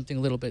just say something a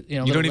little bit,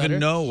 You don't even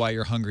know why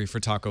you're hungry for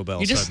Taco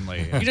Bell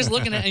suddenly. You're just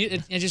looking at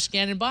it and just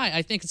scanning by.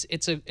 I think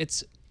it's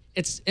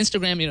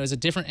Instagram, is a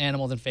different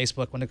animal than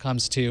Facebook when it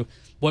comes to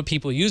what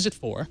people use it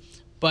for.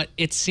 But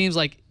it seems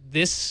like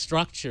this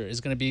structure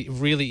is going to be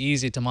really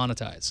easy to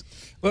monetize.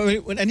 Well, I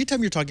mean, anytime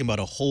you're talking about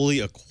a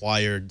wholly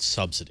acquired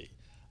subsidy,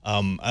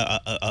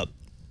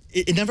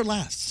 it never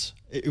lasts.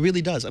 It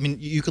really does. I mean,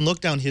 you can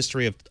look down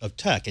history of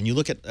tech, and you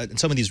look at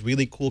some of these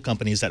really cool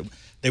companies that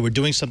they were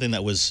doing something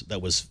that was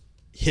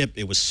hip,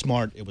 it was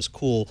smart, it was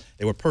cool.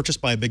 They were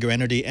purchased by a bigger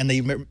entity, and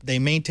they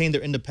maintained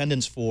their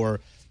independence for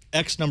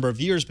X number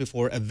of years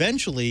before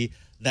eventually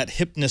that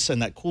hipness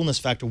and that coolness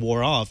factor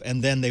wore off,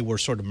 and then they were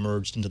sort of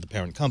merged into the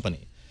parent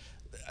company.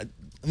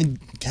 I mean,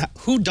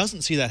 who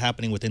doesn't see that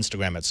happening with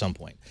Instagram at some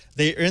point?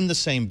 They're in the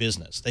same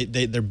business.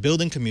 They're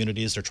building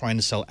communities. They're trying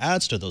to sell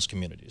ads to those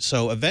communities.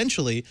 So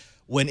eventually,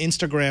 when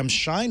Instagram's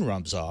shine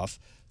rubs off,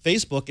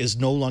 Facebook is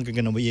no longer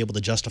going to be able to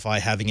justify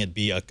having it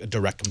be a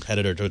direct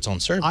competitor to its own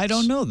service. I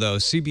don't know, though.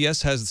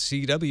 CBS has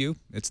CW.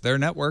 It's their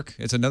network.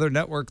 It's another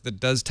network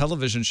that does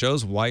television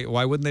shows.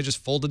 Why wouldn't they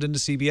just fold it into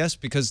CBS?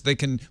 Because they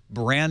can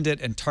brand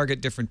it and target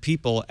different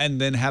people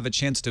and then have a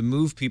chance to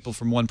move people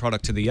from one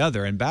product to the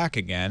other and back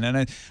again.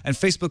 And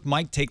Facebook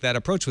might take that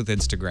approach with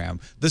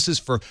Instagram. This is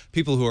for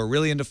people who are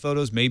really into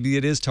photos. Maybe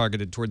it is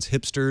targeted towards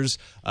hipsters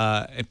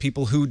and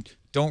people who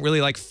don't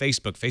really like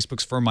Facebook.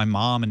 Facebook's for my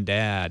mom and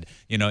dad.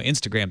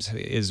 Instagram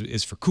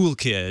is for cool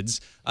kids.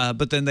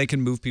 But then they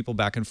can move people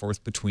back and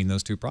forth between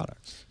those two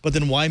products. But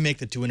then why make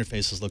the two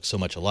interfaces look so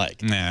much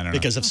alike? Nah, I don't know.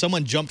 Because if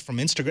someone jumped from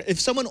Instagram, if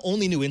someone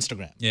only knew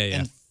Instagram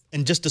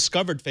and just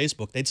discovered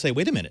Facebook, they'd say,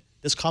 wait a minute,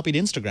 this copied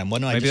Instagram. Why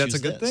don't I Maybe just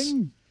that's a use good this?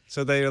 thing.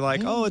 So they're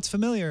like, oh, it's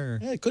familiar.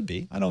 Yeah, it could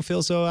be. I don't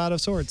feel so out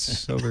of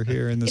sorts over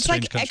here in this It's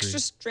strange like country. extra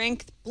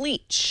strength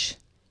bleach.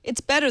 It's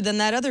better than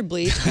that other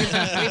bleach. We make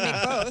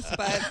both,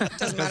 but it doesn't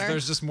Because matter.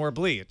 there's just more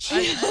bleach.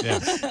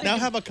 Now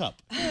have a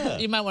cup.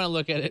 You might want to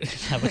look at it.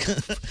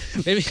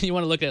 Maybe you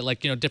want to look at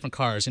different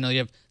cars. You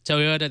have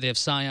Toyota, they have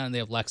Scion, and they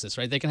have Lexus,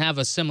 right? They can have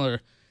there's similar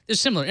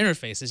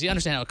interfaces. You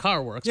understand how a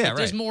car works. Yeah, but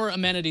there's right. more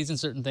amenities in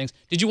certain things.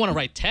 Did you want to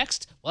write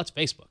text? Well, that's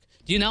Facebook.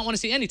 Do you not want to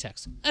see any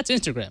text? That's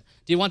Instagram.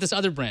 Do you want this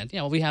other brand?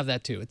 Yeah, well, we have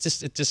that too. It's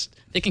just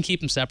they can keep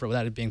them separate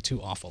without it being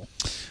too awful.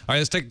 All right,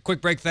 let's take a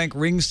quick break. Thank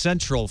Ring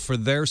Central for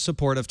their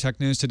support of Tech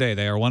News Today.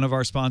 They are one of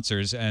our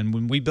sponsors, and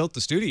when we built the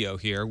studio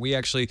here, we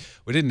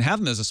didn't have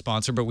them as a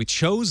sponsor, but we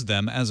chose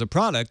them as a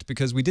product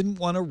because we didn't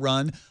want to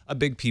run a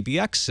big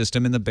PBX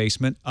system in the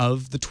basement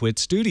of the TWiT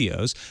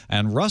studios.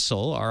 And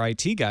Russell, our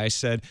IT guy,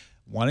 said,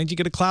 why don't you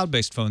get a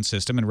cloud-based phone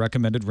system, and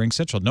recommended Ring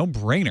Central? No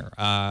brainer.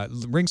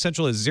 Ring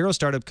Central is zero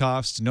startup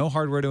costs, no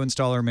hardware to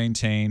install or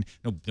maintain,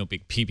 no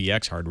big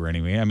PBX hardware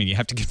anyway. I mean, you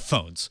have to get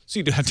phones, so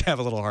you do have to have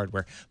a little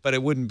hardware, but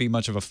it wouldn't be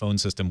much of a phone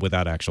system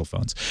without actual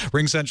phones.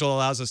 Ring Central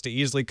allows us to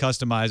easily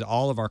customize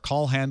all of our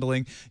call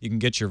handling. You can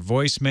get your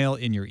voicemail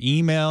in your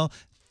email,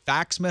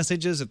 fax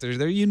messages. If there's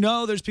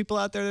there's people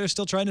out there that are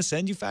still trying to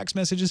send you fax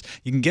messages.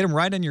 You can get them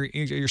right on your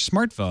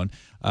smartphone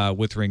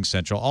with Ring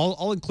Central.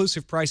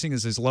 All-inclusive pricing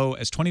is as low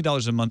as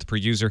 $20 a month per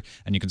user,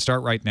 and you can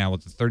start right now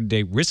with a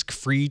 30-day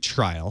risk-free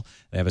trial.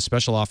 They have a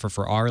special offer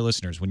for our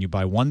listeners. When you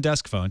buy one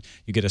desk phone,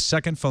 you get a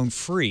second phone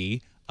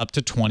free up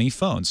to 20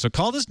 phones. So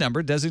call this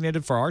number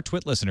designated for our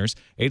TWiT listeners,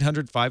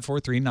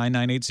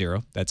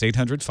 800-543-9980. That's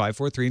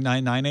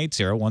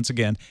 800-543-9980. Once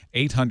again,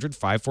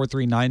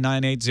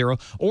 800-543-9980.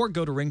 Or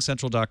go to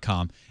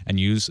ringcentral.com and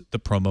use the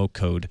promo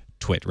code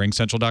TWiT.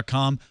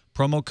 Ringcentral.com,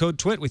 promo code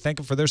TWiT. We thank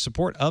them for their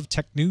support of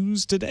Tech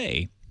News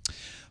Today.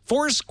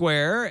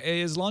 Foursquare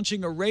is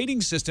launching a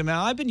rating system.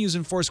 Now, I've been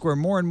using Foursquare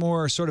more and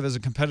more sort of as a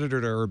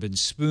competitor to Urban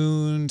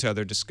Spoon, to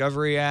other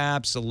discovery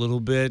apps, a little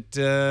bit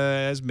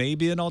as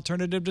maybe an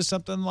alternative to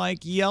something like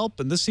Yelp.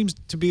 And this seems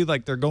to be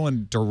like they're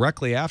going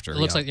directly after It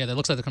looks Yelp.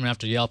 like they're coming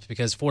after Yelp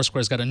because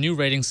Foursquare's got a new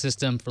rating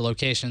system for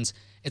locations.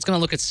 It's going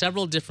to look at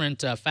several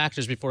different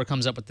factors before it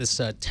comes up with this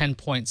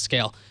 10-point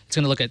scale. It's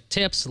going to look at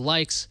tips,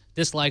 likes,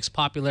 dislikes,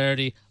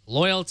 popularity,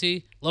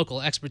 loyalty,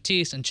 local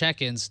expertise, and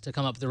check-ins to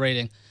come up with the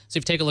rating. So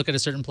if you take a look at a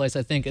certain place,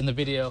 I think in the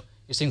video,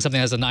 you're seeing something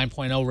that has a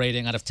 9.0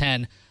 rating out of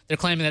 10. They're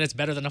claiming that it's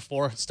better than a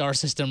 4-star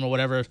system or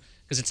whatever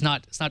because it's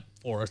not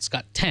 4, it's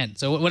got 10.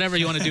 So whatever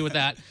you want to do with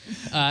that.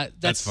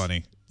 That's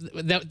funny.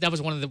 That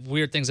was one of the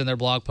weird things in their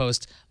blog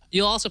post.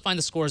 You'll also find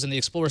the scores in the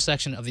Explorer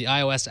section of the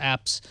iOS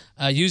apps.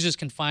 Users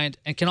can find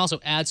and can also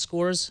add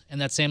scores in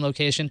that same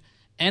location.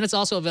 And it's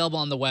also available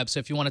on the web. So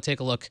if you want to take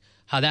a look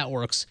how that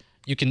works,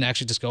 you can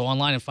actually just go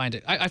online and find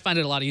it. I find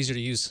it a lot easier to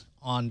use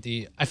on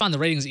the. I found the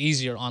ratings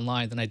easier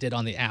online than I did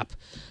on the app.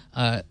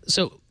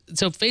 So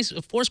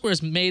Foursquare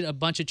has made a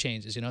bunch of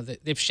changes. You know,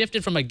 they've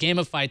shifted from a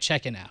gamified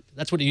check-in app.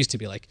 That's what it used to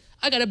be like.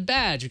 I got a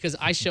badge because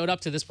I showed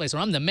up to this place, or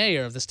I'm the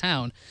mayor of this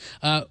town.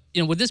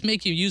 Would this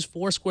make you use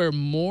Foursquare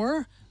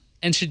more?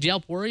 And should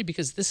Yelp worry?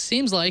 Because this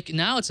seems like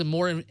now it's a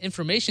more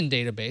information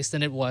database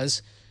than it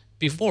was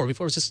before.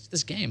 Before it was just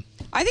this game.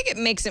 I think it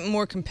makes it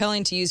more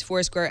compelling to use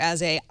Foursquare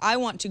as I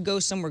want to go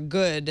somewhere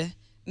good.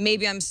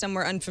 Maybe I'm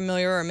somewhere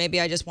unfamiliar, or maybe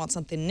I just want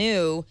something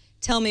new.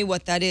 Tell me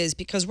what that is.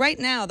 Because right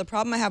now, the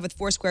problem I have with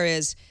Foursquare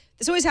is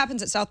this always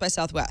happens at South by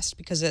Southwest,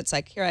 because it's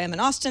like, here I am in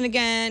Austin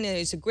again, and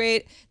this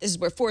is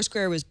where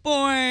Foursquare was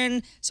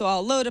born, so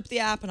I'll load up the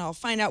app and I'll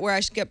find out where I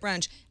should get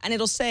brunch, and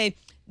it'll say,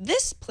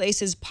 this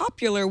place is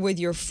popular with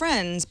your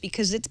friends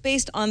because it's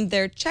based on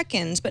their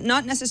check-ins, but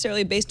not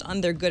necessarily based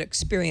on their good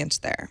experience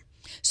there.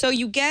 So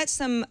you get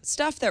some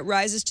stuff that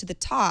rises to the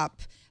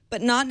top,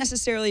 but not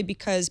necessarily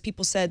because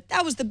people said,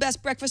 that was the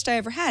best breakfast I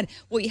ever had.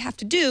 What you have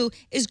to do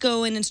is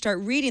go in and start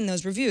reading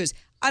those reviews.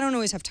 I don't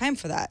always have time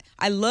for that.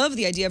 I love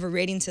the idea of a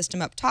rating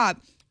system up top.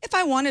 If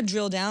I want to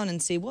drill down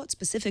and see what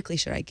specifically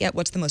should I get,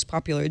 what's the most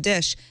popular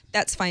dish,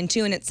 that's fine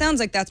too. And it sounds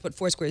like that's what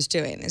Foursquare is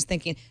doing, is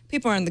thinking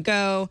people are on the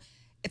go.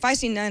 If I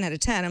see 9 out of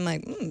 10, I'm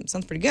like,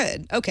 sounds pretty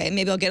good. Okay,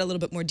 maybe I'll get a little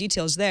bit more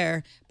details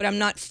there, but I'm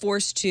not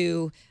forced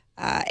to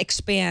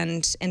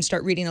expand and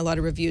start reading a lot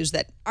of reviews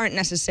that aren't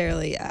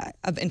necessarily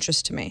of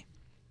interest to me.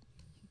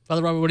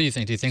 Father Robert, what do you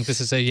think? Do you think this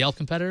is a Yelp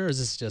competitor, or is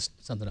this just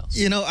something else?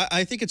 You know,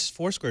 I think it's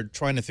Foursquare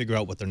trying to figure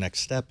out what their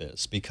next step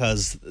is,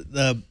 because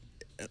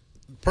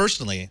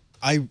personally,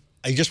 I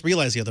just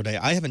realized the other day,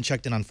 I haven't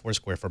checked in on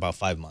Foursquare for about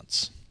 5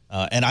 months.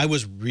 And I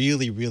was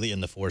really, really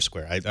into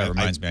Foursquare. That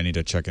reminds me, I need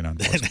to check in on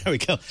Foursquare. There we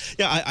go.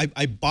 Yeah,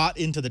 I bought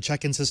into the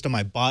check-in system.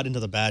 I bought into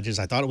the badges.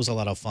 I thought it was a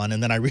lot of fun.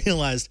 And then I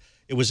realized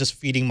it was just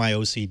feeding my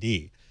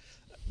OCD.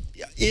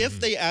 If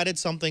they added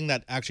something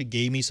that actually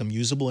gave me some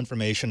usable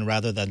information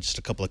rather than just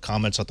a couple of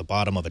comments at the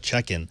bottom of a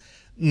check-in,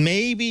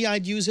 maybe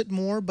I'd use it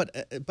more. But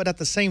at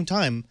the same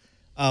time,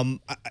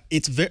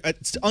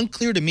 it's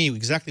unclear to me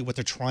exactly what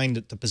they're trying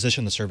to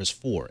position the service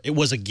for. It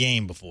was a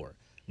game before.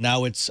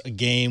 Now it's a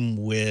game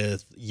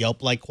with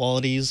Yelp-like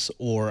qualities,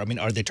 or, I mean,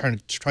 are they trying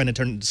to turn it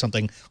into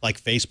something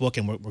like Facebook,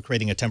 and we're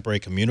creating a temporary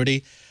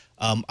community?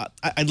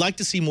 I'd like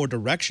to see more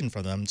direction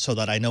from them so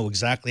that I know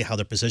exactly how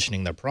they're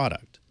positioning their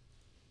product.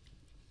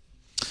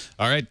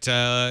 All right,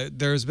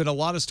 there's been a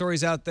lot of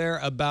stories out there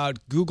about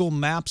Google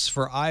Maps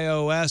for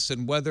iOS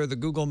and whether the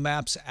Google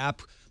Maps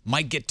app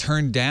might get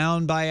turned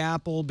down by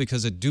Apple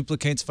because it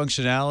duplicates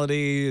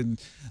functionality, and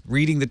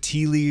reading the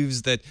tea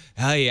leaves that,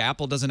 hey,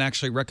 Apple doesn't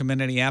actually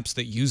recommend any apps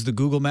that use the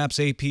Google Maps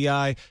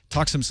API.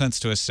 Talk some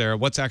sense to us, Sarah.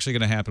 What's actually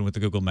going to happen with the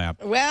Google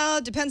Map? Well,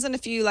 it depends on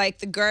if you like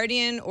The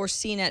Guardian or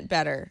CNET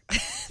better.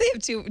 They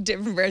have two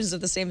different versions of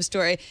the same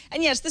story.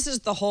 And yes, this is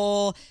the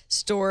whole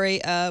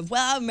story of,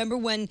 well, remember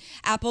when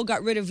Apple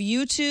got rid of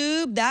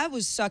YouTube? That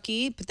was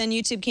sucky. But then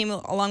YouTube came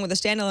along with a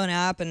standalone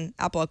app, and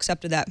Apple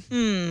accepted that.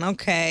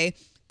 Okay.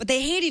 But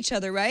they hate each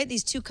other, right?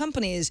 These two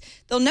companies,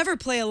 they'll never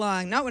play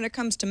along, not when it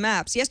comes to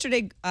maps.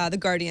 Yesterday, The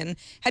Guardian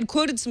had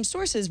quoted some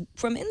sources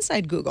from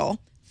inside Google,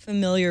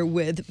 familiar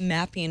with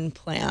mapping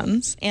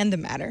plans and the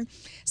matter,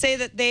 say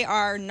that they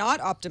are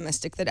not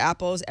optimistic that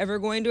Apple is ever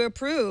going to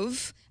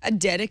approve a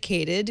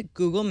dedicated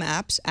Google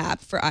Maps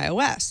app for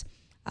iOS.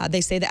 They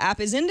say the app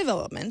is in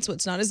development, so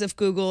it's not as if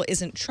Google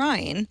isn't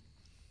trying,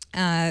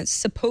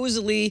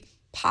 supposedly,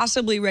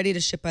 possibly ready to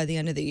ship by the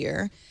end of the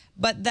year,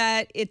 but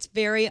that it's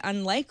very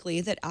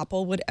unlikely that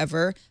Apple would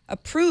ever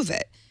approve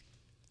it.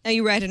 Now,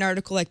 you write an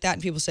article like that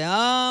and people say,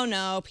 oh,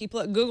 no,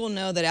 people at Google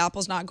know that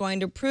Apple's not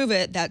going to approve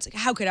it. That's,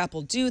 how could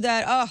Apple do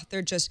that? Oh,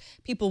 they're just,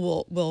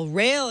 people will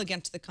rail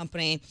against the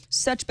company.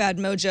 Such bad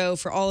mojo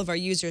for all of our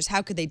users.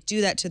 How could they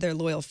do that to their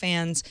loyal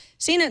fans?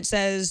 CNET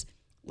says,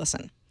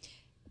 listen,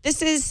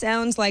 this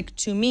sounds like,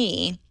 to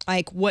me,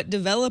 like what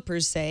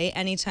developers say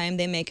anytime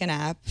they make an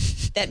app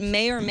that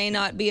may or may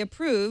not be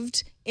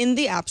approved in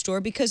the App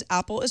Store, because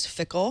Apple is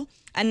fickle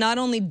and not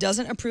only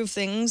doesn't approve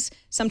things,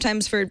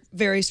 sometimes for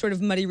very sort of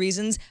muddy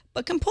reasons,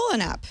 but can pull an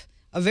app,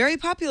 a very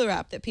popular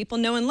app that people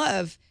know and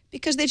love,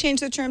 because they change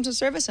their terms of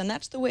service, and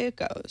that's the way it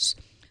goes.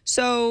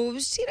 So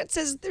CNET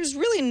says there's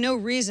really no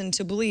reason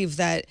to believe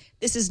that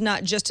this is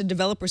not just a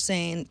developer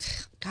saying,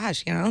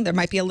 gosh, you know, there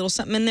might be a little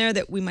something in there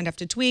that we might have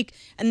to tweak,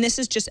 and this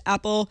is just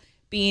Apple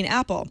being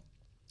Apple.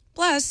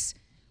 Plus,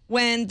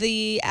 when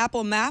the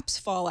Apple Maps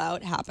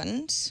fallout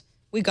happened,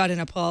 we got an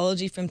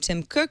apology from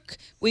Tim Cook.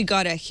 We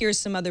got a here's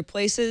some other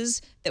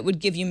places that would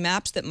give you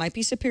maps that might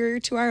be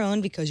superior to our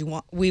own because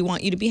we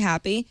want you to be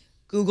happy.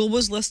 Google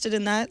was listed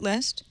in that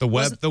list. The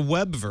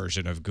web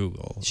version of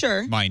Google.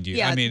 Sure. Mind you.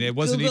 Yeah, I mean, it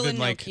wasn't Google even and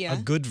like Nokia.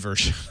 a good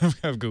version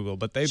of Google,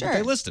 but they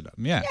listed them.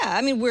 Yeah. Yeah,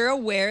 I mean, we're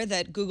aware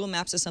that Google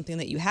Maps is something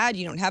that you had.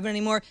 You don't have it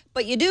anymore,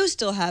 but you do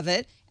still have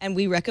it, and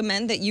we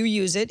recommend that you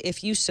use it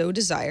if you so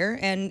desire.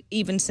 And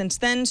even since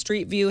then,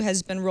 Street View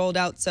has been rolled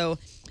out, so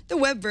the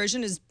web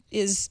version is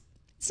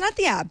it's not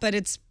the app, but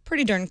it's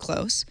pretty darn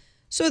close.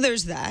 So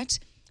there's that.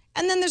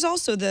 And then there's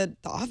also the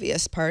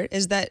obvious part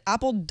is that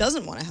Apple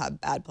doesn't want to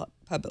have bad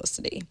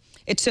publicity.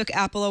 It took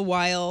Apple a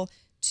while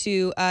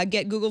to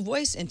get Google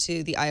Voice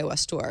into the iOS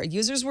store.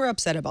 Users were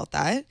upset about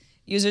that.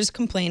 Users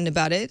complained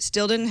about it.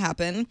 Still didn't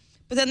happen.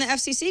 But then the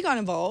FCC got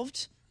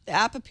involved. The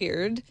app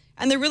appeared.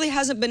 And there really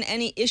hasn't been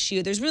any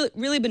issue. There's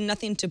really been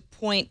nothing to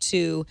point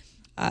to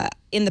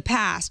in the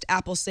past,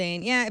 Apple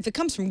saying, yeah, if it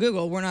comes from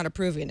Google, we're not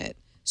approving it.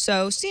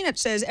 So CNET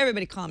says,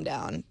 everybody calm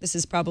down. This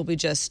is probably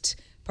just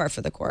par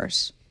for the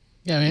course.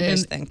 Yeah, I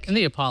mean, in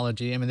the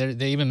apology, I mean,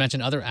 they even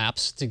mentioned other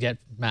apps to get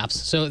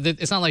maps. So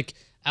it's not like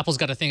Apple's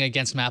got a thing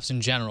against maps in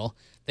general.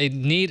 They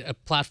need a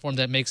platform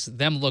that makes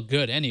them look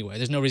good anyway.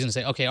 There's no reason to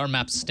say, okay, our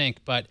maps stink,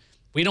 but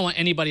we don't want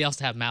anybody else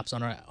to have maps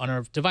on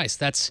our device.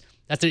 That's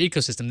their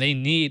ecosystem. They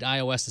need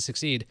iOS to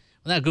succeed.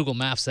 Without Google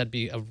Maps, that'd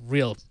be a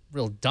real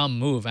dumb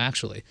move,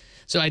 actually.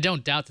 So I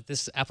don't doubt that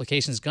this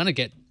application is going to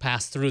get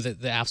passed through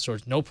the App Store,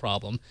 no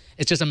problem.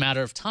 It's just a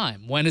matter of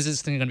time. When is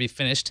this thing going to be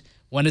finished?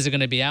 When is it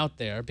going to be out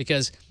there?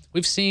 Because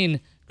we've seen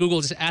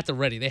Google just at the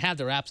ready. They have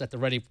their apps at the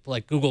ready,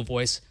 like Google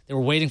Voice. They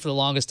were waiting for the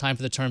longest time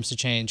for the terms to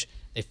change.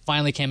 They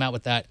finally came out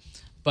with that.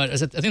 But I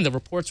think the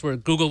reports were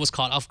Google was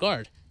caught off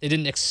guard. They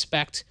didn't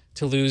expect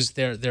to lose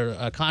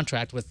their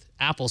contract with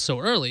Apple so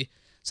early,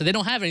 so they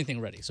don't have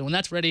anything ready. So when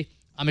that's ready,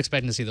 I'm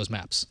expecting to see those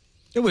maps.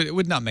 It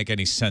would not make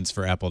any sense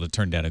for Apple to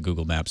turn down a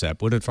Google Maps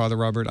app, would it, Father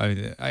Robert?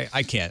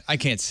 I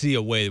can't see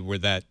a way where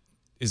that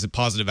is a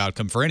positive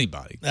outcome for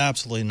anybody.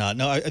 Absolutely not.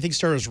 No, I think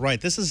Sarah's right.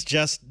 This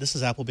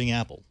is Apple being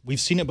Apple. We've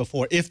seen it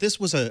before. If this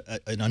was an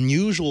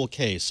unusual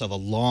case of a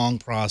long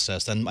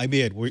process, then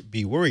maybe I'd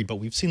be worried, but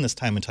we've seen this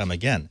time and time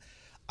again.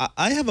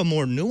 I have a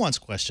more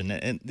nuanced question,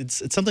 and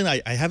it's something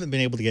I haven't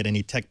been able to get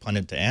any tech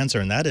pundit to answer,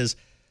 and that is,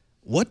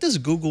 what does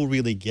Google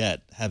really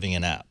get having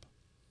an app?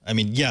 I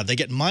mean, yeah, they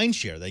get mind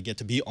share. They get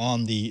to be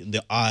on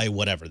the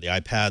whatever, the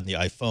iPad, the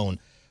iPhone,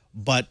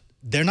 but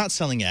they're not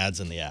selling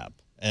ads in the app.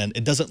 And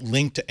it doesn't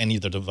link to any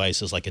of the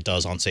devices like it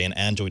does on, say, an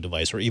Android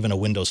device or even a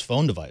Windows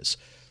Phone device.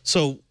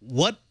 So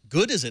what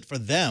good is it for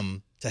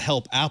them to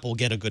help Apple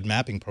get a good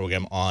mapping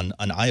program on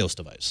an iOS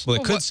device? Well,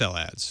 it could sell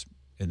ads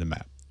in the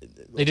map.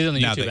 They did on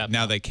the YouTube app.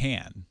 Now they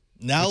can.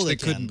 Now they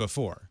couldn't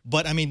before.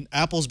 But, I mean,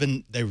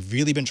 they've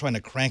really been trying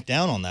to crank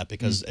down on that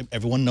because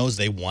everyone knows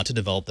they want to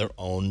develop their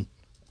own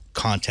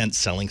content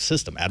selling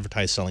system,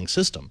 advertised selling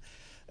system.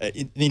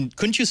 I mean,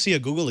 couldn't you see a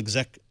Google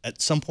exec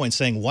at some point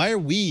saying, why are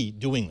we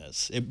doing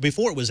this?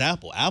 Before it was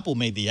Apple. Apple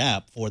made the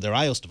app for their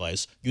iOS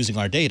device using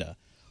our data.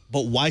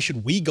 But why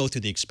should we go to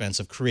the expense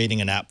of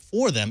creating an app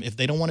for them if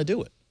they don't want to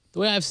do it? The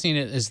way I've seen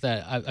it is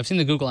that I've seen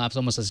the Google apps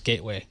almost as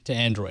gateway to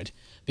Android.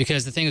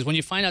 Because the thing is, when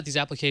you find out these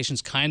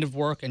applications kind of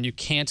work and you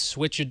can't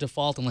switch your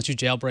default unless you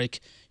jailbreak,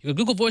 you go,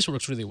 Google Voice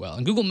works really well,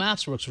 and Google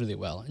Maps works really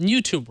well, and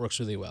YouTube works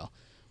really well.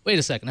 Wait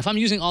a second, if I'm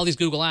using all these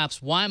Google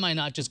apps, why am I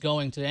not just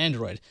going to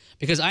Android?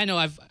 Because I know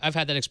I've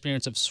had that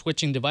experience of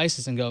switching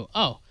devices and go,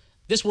 oh,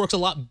 this works a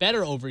lot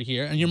better over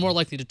here, and you're more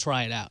likely to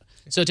try it out.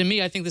 So to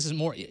me, I think this is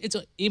more, it's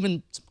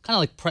even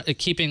kind of like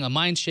keeping a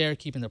mind share,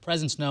 keeping their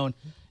presence known,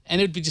 and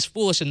it would be just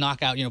foolish to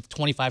knock out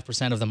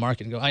 25% of the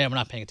market and go, oh yeah, we're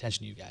not paying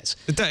attention to you guys.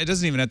 It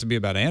doesn't even have to be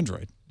about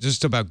Android,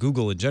 just about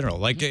Google in general.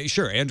 Like,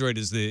 sure, Android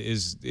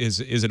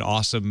is an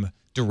awesome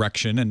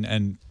direction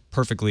and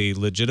perfectly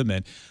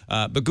legitimate,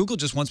 but Google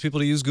just wants people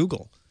to use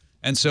Google.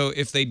 And so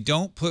if they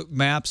don't put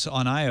maps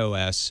on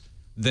iOS,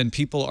 then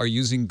people are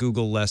using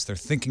Google less, they're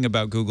thinking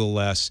about Google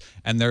less,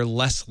 and they're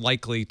less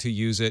likely to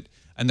use it,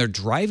 and they're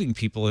driving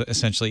people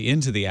essentially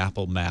into the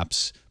Apple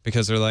Maps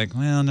because they're like,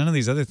 well, none of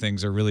these other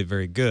things are really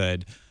very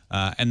good,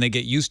 and they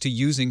get used to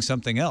using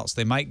something else.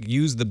 They might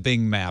use the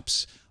Bing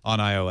Maps on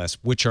iOS,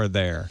 which are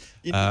there.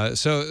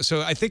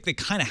 So I think they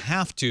kind of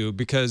have to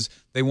because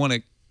they want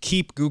to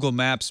keep Google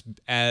Maps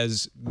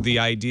as the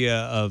idea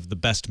of the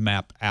best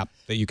map app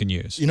that you can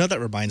use. You know, that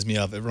reminds me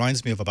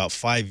of about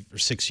 5 or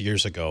 6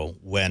 years ago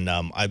when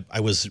I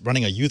was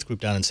running a youth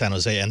group down in San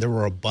Jose, and there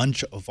were a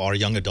bunch of our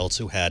young adults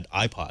who had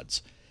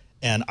iPods.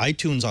 And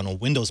iTunes on a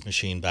Windows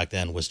machine back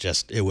then was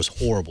it was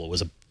horrible. It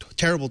was a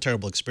terrible,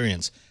 terrible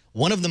experience.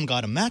 One of them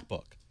got a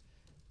MacBook,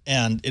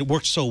 and it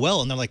worked so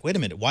well. And they're like, wait a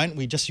minute, why aren't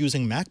we just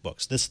using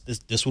MacBooks?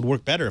 This would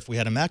work better if we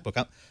had a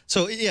MacBook.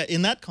 So yeah,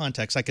 in that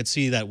context, I could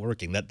see that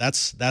working.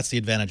 That's the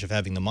advantage of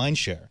having the mind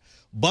share.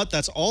 But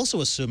that's also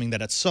assuming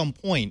that at some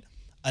point,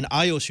 an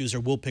iOS user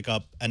will pick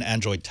up an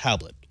Android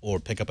tablet or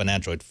pick up an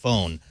Android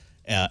phone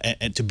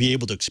and to be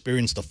able to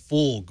experience the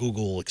full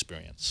Google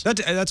experience.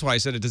 That's why I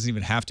said it doesn't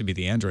even have to be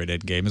the Android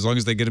end game. As long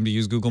as they get them to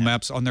use Google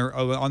Maps on their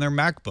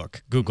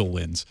MacBook, Google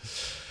wins.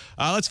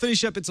 Let's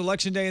finish up. It's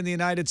Election Day in the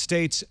United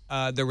States.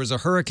 There was a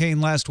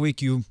hurricane last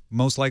week you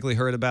most likely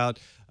heard about.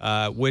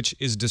 which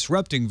is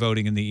disrupting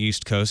voting in the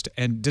East Coast.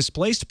 And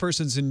displaced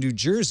persons in New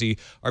Jersey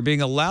are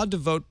being allowed to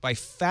vote by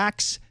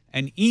fax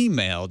and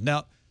email.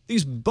 Now,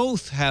 these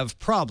both have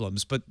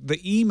problems, but the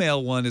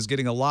email one is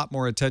getting a lot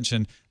more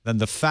attention than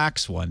the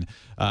fax one.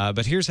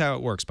 But here's how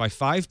it works. By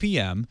 5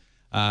 p.m.,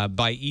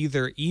 by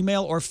either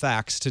email or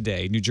fax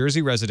today, New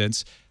Jersey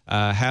residents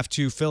have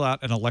to fill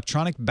out an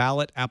electronic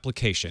ballot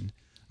application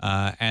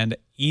and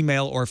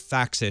email or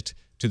fax it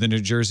to the New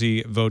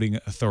Jersey Voting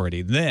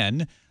Authority.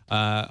 Then,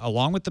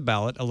 along with the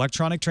ballot,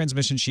 electronic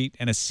transmission sheet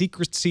and a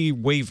secrecy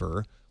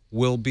waiver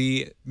will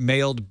be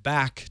mailed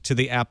back to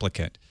the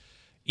applicant.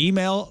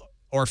 Email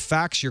or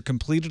fax your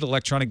completed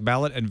electronic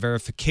ballot and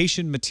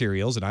verification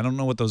materials, and I don't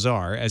know what those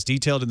are, as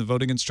detailed in the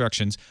voting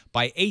instructions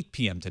by 8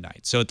 p.m.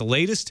 tonight. So at the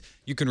latest,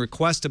 you can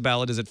request a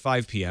ballot is at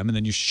 5 p.m., and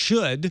then you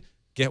should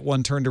get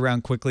one turned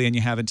around quickly, and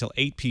you have until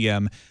 8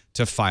 p.m.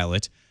 to file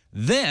it.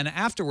 Then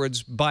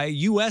afterwards, by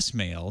U.S.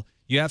 mail,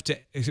 you have to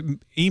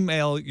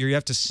you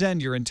have to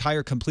send your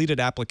entire completed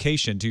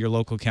application to your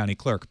local county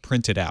clerk,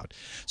 print it out.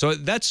 So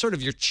that's sort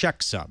of your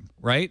checksum,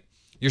 right?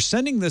 You're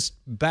sending this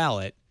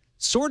ballot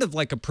sort of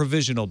like a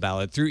provisional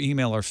ballot through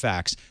email or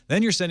fax.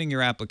 Then you're sending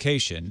your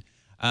application.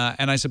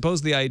 And I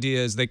suppose the idea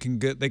is they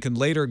can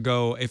later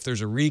go, if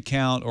there's a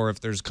recount or if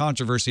there's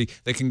controversy,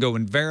 they can go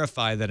and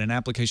verify that an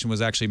application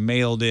was actually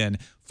mailed in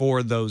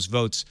for those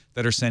votes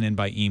that are sent in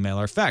by email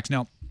or fax.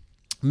 Now,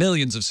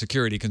 millions of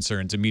security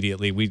concerns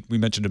immediately. We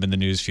mentioned them in the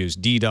news fuse.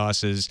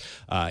 DDoSes,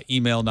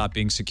 email not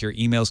being secure.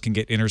 Emails can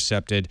get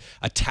intercepted.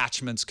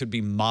 Attachments could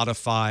be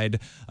modified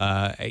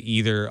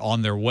either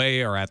on their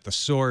way or at the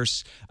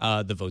source.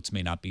 The votes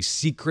may not be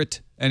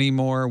secret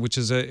anymore, which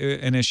is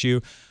an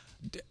issue.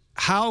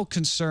 How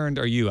concerned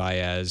are you,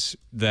 Iyaz,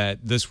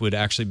 that this would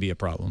actually be a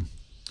problem?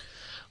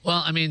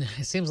 Well, I mean,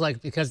 it seems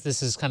like because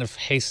this is kind of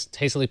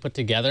hastily put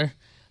together,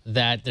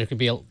 that there could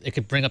be it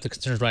could bring up the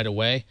concerns right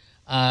away.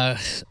 I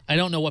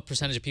don't know what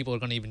percentage of people are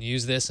going to even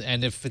use this,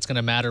 and if it's going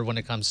to matter when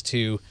it comes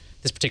to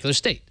this particular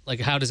state.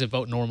 Like, how does it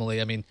vote normally?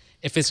 I mean,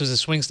 if this was a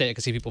swing state, I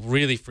could see people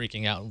really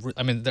freaking out.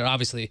 I mean, they're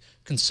obviously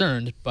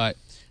concerned, but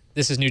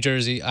this is New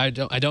Jersey. I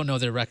don't know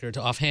their record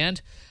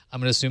offhand. I'm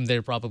going to assume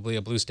they're probably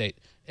a blue state.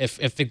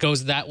 If it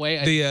goes that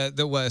way,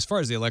 well, as far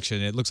as the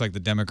election, it looks like the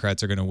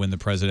Democrats are going to win the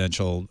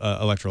presidential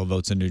electoral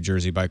votes in New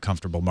Jersey by a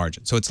comfortable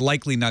margin. So it's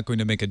likely not going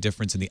to make a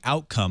difference in the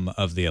outcome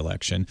of the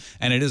election,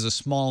 and it is a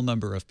small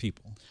number of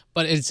people.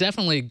 But it's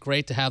definitely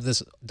great to have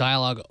this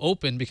dialogue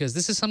open, because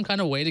this is some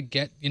kind of way to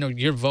get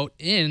your vote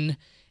in.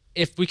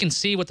 If we can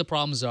see what the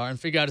problems are and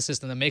figure out a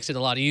system that makes it a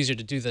lot easier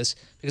to do this,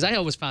 because I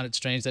always found it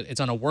strange that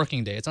it's on a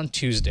working day. It's on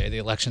Tuesday, the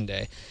election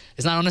day.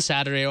 It's not on a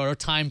Saturday or a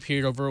time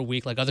period over a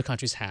week like other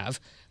countries have.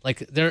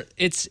 Like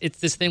it's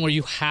this thing where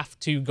you have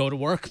to go to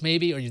work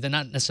maybe, or they're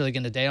not necessarily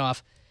getting a day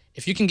off.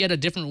 If you can get a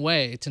different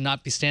way to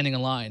not be standing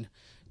in line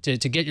to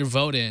get your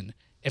vote in,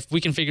 if we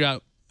can figure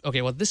out,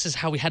 okay, well, this is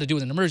how we had to do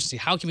it in an emergency.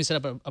 How can we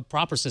set up a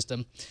proper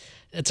system?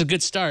 It's a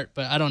good start,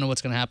 but I don't know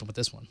what's going to happen with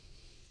this one.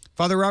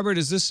 Father Robert,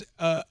 is this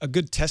a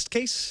good test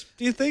case,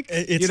 do you think?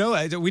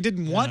 We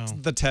didn't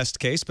want the test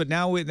case, but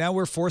now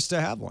we're forced to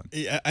have one.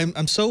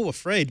 I'm so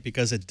afraid,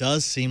 because it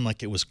does seem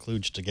like it was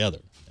kludged together.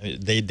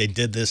 They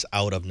did this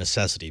out of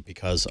necessity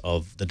because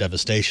of the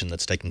devastation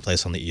that's taking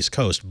place on the East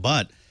Coast.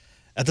 But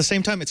at the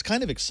same time, it's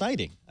kind of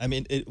exciting. I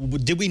mean,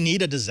 did we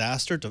need a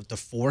disaster to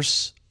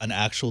force an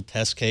actual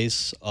test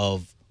case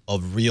of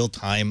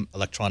real-time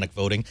electronic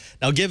voting?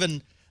 Now,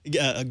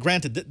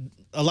 granted,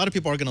 a lot of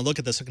people are going to look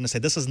at this and going to say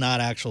this is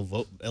not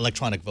actual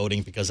electronic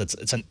voting, because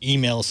it's an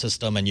email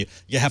system and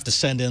you have to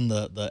send in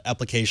the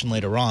application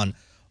later on.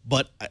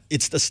 But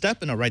it's the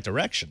step in the right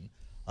direction,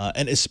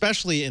 and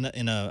especially in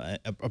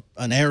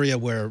an area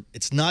where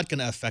it's not going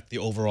to affect the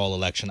overall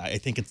election. I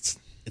think it's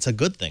a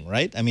good thing,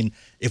 right? I mean,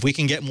 if we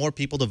can get more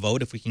people to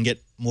vote, if we can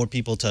get more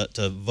people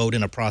to vote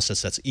in a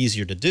process that's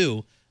easier to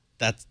do,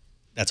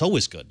 that's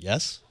always good.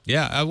 Yes.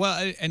 Yeah.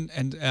 Well,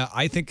 and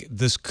I think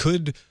this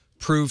could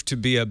prove to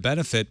be a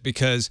benefit,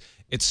 because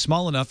it's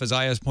small enough, as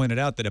Iyaz pointed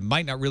out, that it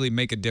might not really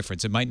make a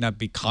difference. It might not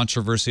be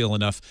controversial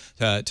enough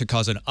to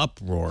cause an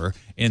uproar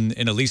in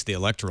at least the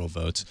electoral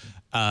votes.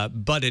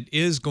 But it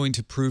is going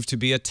to prove to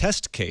be a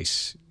test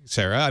case,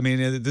 Sarah. I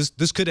mean,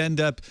 this could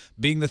end up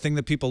being the thing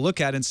that people look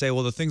at and say,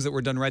 well, the things that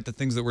were done right, the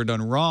things that were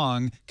done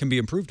wrong can be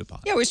improved upon.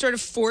 Yeah, we're sort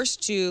of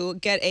forced to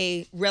get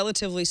a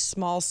relatively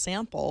small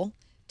sample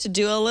to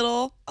do a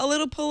little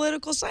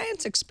political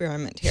science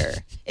experiment here.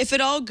 If it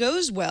all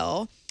goes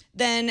well,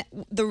 then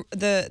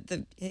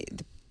the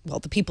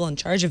people in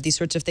charge of these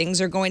sorts of things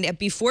are going to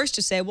be forced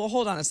to say, well,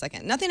 hold on a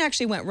second. Nothing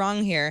actually went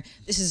wrong here.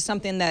 This is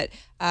something that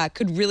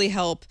could really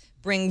help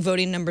bring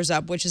voting numbers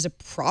up, which is a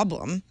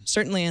problem,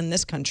 certainly in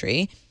this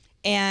country.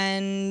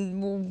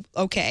 And,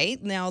 okay,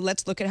 now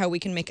let's look at how we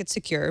can make it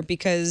secure,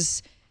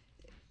 because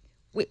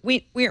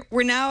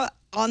we're now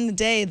on the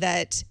day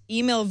that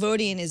email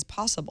voting is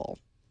possible.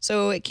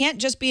 So it can't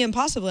just be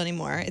impossible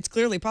anymore. It's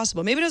clearly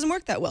possible. Maybe it doesn't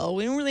work that well.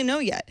 We don't really know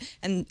yet.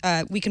 And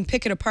we can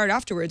pick it apart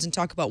afterwards and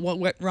talk about what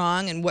went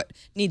wrong and what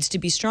needs to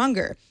be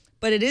stronger.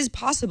 But it is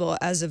possible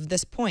as of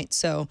this point.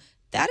 So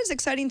that is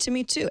exciting to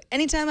me too.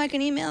 Anytime I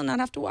can email and not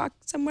have to walk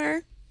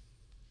somewhere.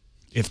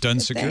 If done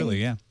Good securely,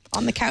 thing. yeah.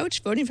 On the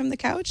couch, voting from the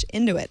couch,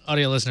 into it.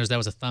 Audio listeners, that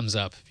was a thumbs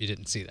up if you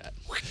didn't see that.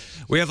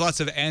 We have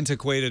lots of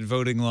antiquated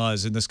voting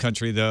laws in this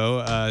country,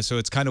 though, so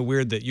it's kind of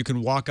weird that you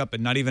can walk up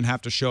and not even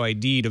have to show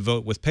ID to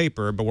vote with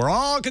paper, but we're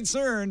all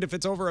concerned if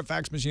it's over a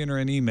fax machine or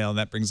an email, and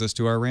that brings us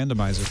to our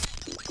randomizer.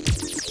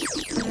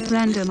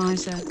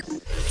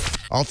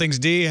 Randomizer. All Things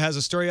D has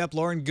a story up.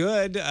 Lauren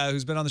Good,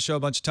 who's been on the show a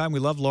bunch of time. We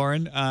love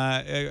Lauren.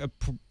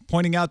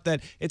 Pointing out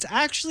that it's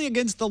actually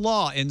against the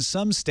law in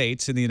some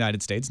states in the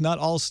United States, not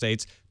all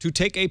states, to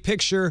take a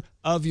picture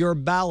of your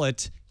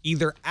ballot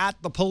either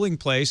at the polling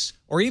place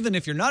or even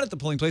if you're not at the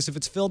polling place, if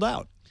it's filled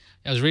out.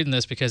 I was reading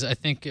this because I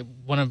think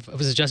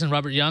was it Justin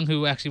Robert Young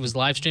who actually was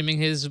live streaming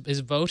his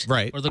vote?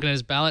 Right. Or looking at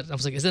his ballot. I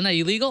was like, isn't that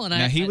illegal? And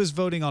Now, he was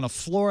voting on a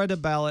Florida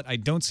ballot. I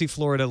don't see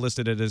Florida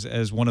listed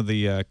as one of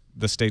the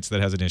states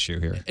that has an issue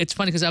here. It's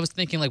funny because I was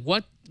thinking, like,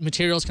 what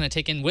materials can I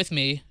take in with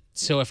me?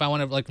 So if I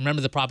want to like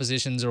remember the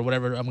propositions or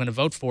whatever I'm going to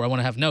vote for, I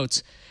want to have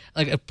notes.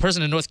 Like a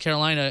person in North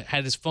Carolina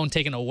had his phone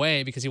taken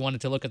away because he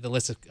wanted to look at the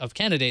list of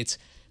candidates,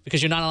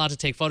 because you're not allowed to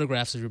take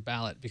photographs of your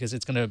ballot because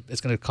it's gonna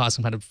cause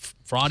some kind of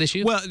fraud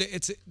issue. Well,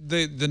 it's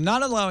the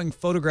not allowing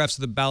photographs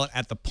of the ballot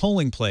at the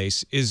polling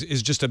place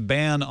is just a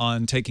ban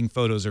on taking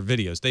photos or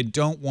videos. They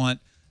don't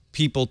want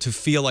people to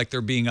feel like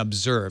they're being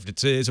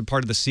observed. It's a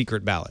part of the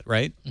secret ballot,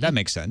 right? Mm-hmm. That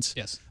makes sense.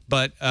 Yes.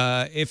 But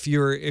if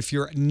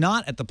you're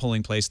not at the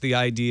polling place, the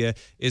idea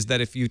is that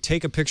if you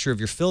take a picture of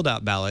your filled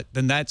out ballot,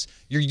 then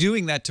you're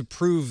doing that to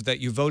prove that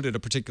you voted a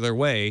particular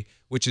way,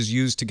 which is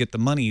used to get the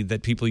money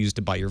that people use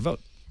to buy your vote.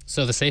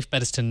 So the safe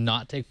bet is to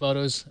not take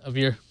photos of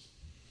your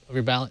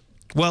ballot.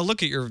 Well,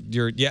 look at your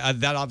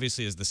that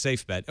obviously is the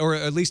safe bet, or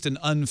at least an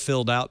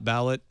unfilled out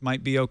ballot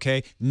might be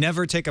okay.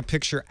 Never take a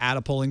picture at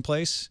a polling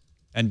place,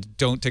 and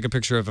don't take a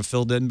picture of a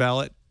filled in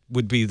ballot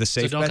would be the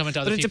safe bet.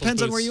 But it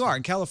depends on where you are.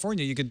 In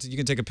California, you can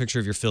take a picture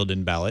of your filled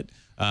in ballot.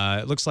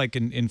 It looks like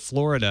in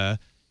Florida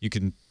you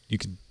can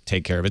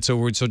take care of it.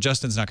 So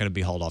Justin's not going to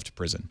be hauled off to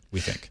prison, we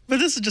think. But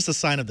this is just a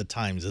sign of the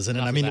times, isn't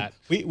it? I mean,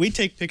 we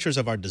take pictures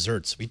of our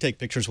desserts. We take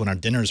pictures when our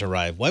dinners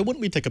arrive. Why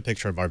wouldn't we take a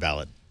picture of our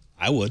ballot?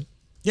 I would.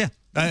 Yeah,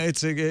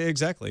 it's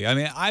exactly. I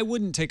mean, I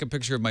wouldn't take a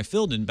picture of my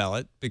filled-in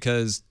ballot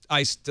because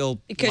I still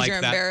because you're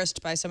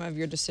embarrassed by some of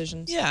your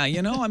decisions. Yeah, I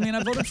mean,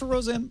 I voted for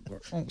Roseanne.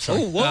 Oh,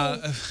 sorry. Oh,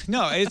 whoa.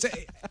 No,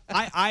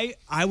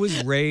 I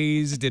was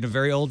raised in a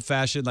very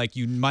old-fashioned, like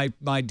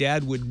my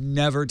dad would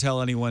never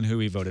tell anyone who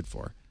he voted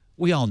for.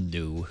 We all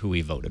knew who he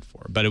voted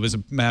for, but it was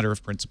a matter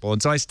of principle,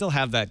 and so I still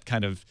have that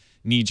kind of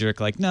knee-jerk,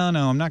 like, no,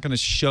 I'm not going to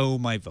show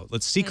my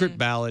vote. Secret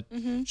ballot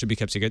should be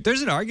kept secret.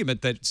 There's an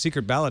argument that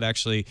secret ballot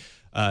actually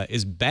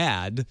is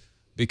bad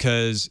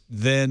because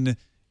then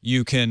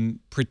you can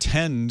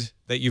pretend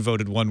that you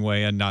voted one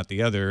way and not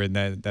the other, and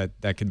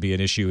that can be an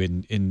issue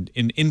in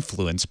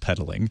influence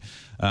peddling.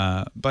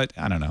 But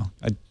I don't know.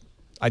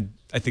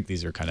 I think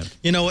these are kind of...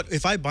 You know what?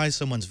 If I buy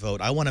someone's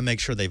vote, I want to make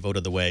sure they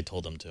voted the way I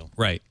told them to.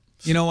 Right.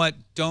 You know what?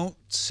 Don't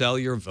sell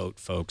your vote,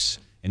 folks.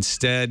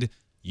 Instead,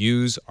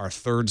 use our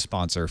third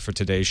sponsor for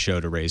today's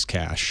show to raise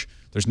cash.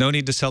 There's no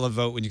need to sell a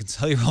vote when you can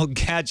sell your old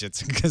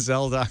gadgets at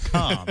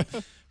Gazelle.com.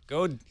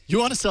 You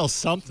want to sell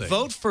something.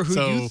 Vote for who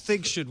you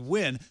think should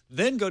win.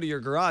 Then go to your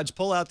garage,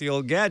 pull out the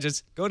old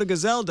gadgets, go to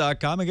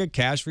Gazelle.com and get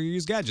cash for your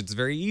used gadgets. It's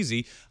very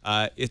easy.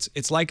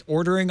 It's like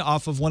ordering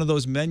off of one of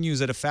those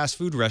menus at a fast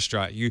food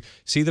restaurant. You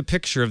see the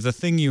picture of the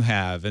thing you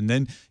have, and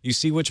then you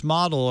see which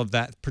model of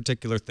that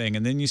particular thing,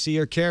 and then you see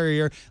your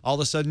carrier. All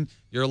of a sudden,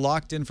 you're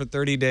locked in for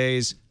 30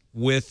 days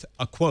with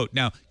a quote.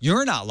 Now,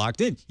 you're not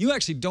locked in. You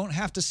actually don't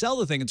have to sell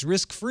the thing. It's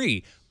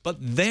risk-free. But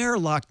they're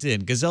locked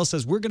in. Gazelle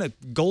says we're going to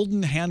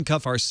golden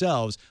handcuff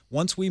ourselves.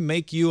 Once we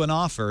make you an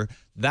offer,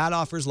 that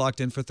offer is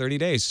locked in for 30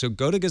 days. So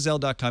go to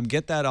Gazelle.com,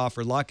 get that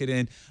offer, lock it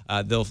in.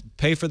 They'll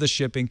pay for the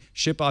shipping,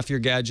 ship off your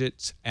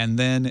gadgets, and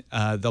then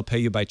they'll pay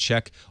you by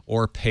check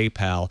or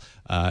PayPal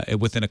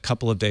within a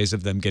couple of days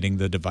of them getting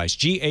the device.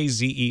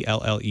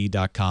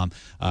 GAZELLE.com.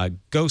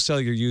 Go sell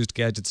your used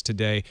gadgets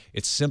today.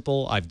 It's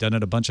simple. I've done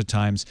it a bunch of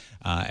times,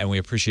 and we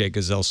appreciate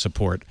Gazelle's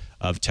support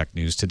of Tech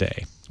News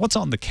Today. What's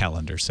on the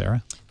calendar,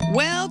 Sarah?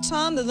 Well,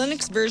 Tom, the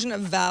Linux version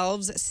of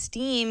Valve's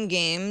Steam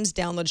Games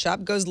download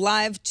shop goes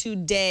live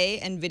today.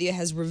 NVIDIA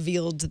has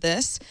revealed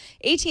this.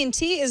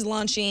 AT&T is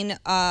launching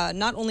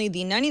not only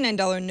the $99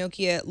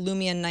 Nokia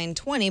Lumia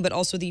 920, but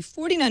also the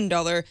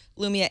 $49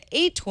 Lumia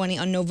 820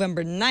 on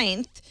November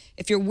 9th.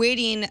 If you're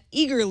waiting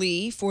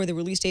eagerly for the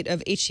release date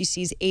of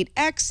HTC's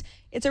 8X,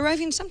 it's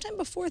arriving sometime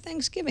before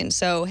Thanksgiving.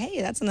 So,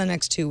 hey, that's in the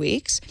next 2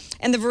 weeks.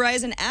 And the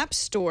Verizon App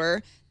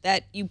Store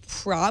that you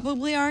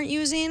probably aren't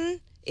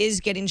using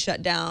is getting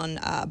shut down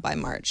by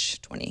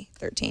March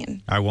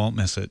 2013. I won't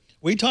miss it.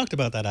 We talked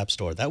about that app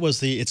store. That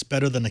was it's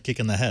better than a kick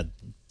in the head.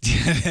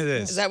 It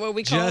is. Is that what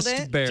we called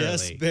it?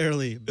 Just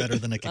barely better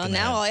than a kick in the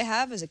head. Well, now all I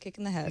have is a kick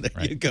in the head.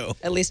 There you go.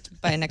 At least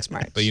by next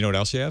March. But you know what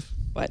else you have?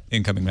 What?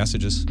 Incoming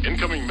messages.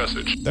 Incoming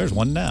message. There's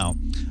one now.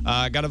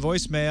 Got a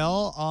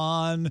voicemail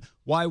on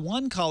why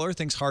one caller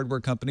thinks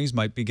hardware companies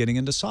might be getting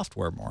into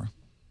software more.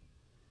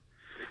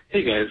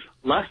 Hey guys,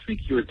 last week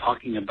you were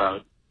talking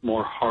about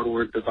more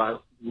hardware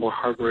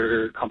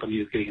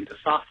companies getting into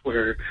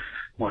software,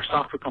 more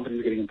software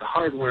companies getting into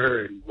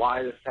hardware, and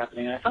why this is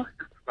happening. I thought I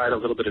could provide a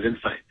little bit of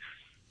insight.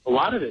 A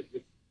lot of it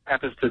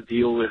happens to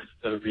deal with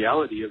the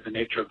reality of the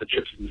nature of the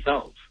chips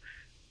themselves.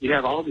 You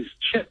have all these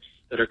chips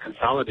that are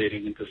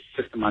consolidating into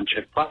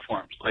system-on-chip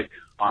platforms, like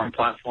ARM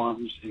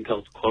platforms,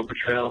 Intel's Clover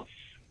Trail,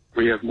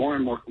 where you have more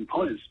and more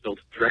components built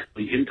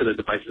directly into the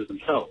devices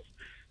themselves.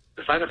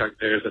 The side effect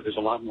there is that there's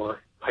a lot more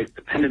tight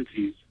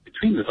dependencies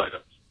between those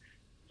items,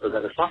 so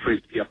that the software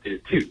needs to be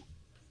updated too.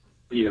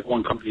 When you have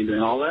one company doing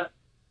all that, it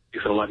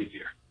makes it a lot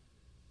easier.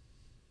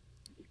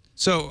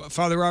 So,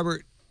 Father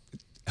Robert,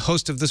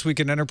 host of This Week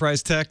in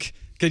Enterprise Tech,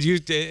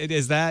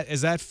 is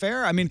that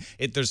fair? I mean,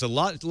 there's a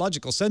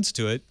logical sense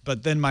to it,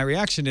 but then my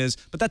reaction is,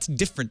 but that's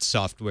different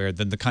software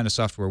than the kind of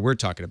software we're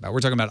talking about.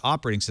 We're talking about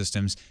operating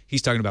systems.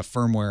 He's talking about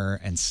firmware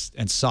and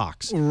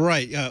SOCs.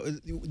 Right.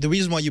 The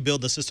reason why you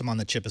build the system on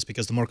the chip is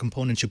because the more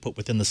components you put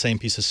within the same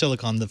piece of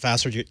silicon, the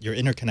faster your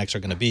interconnects are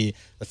going to be,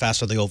 the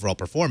faster the overall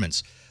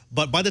performance.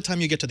 But by the time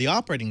you get to the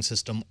operating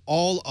system,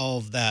 all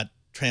of that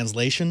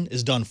translation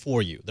is done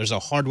for you. There's a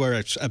hardware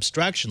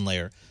abstraction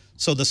layer.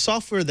 So the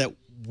software that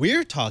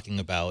we're talking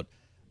about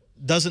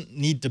doesn't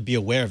need to be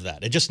aware of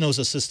that. It just knows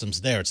the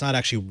system's there. It's not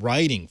actually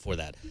writing for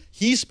that.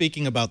 He's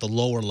speaking about the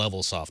lower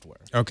level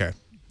software. Okay,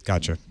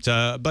 gotcha.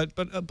 But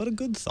a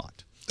good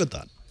thought. Good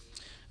thought.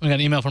 We got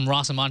an email from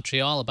Ross in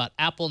Montreal about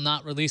Apple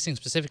not releasing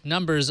specific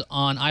numbers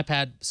on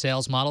iPad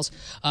sales models.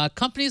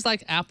 Companies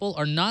like Apple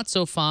are not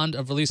so fond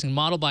of releasing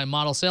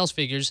model-by-model sales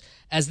figures,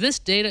 as this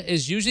data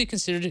is usually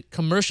considered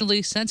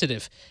commercially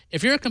sensitive.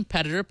 If you're a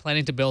competitor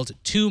planning to build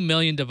 2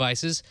 million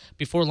devices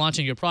before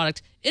launching your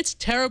product, it's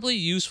terribly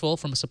useful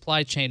from a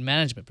supply chain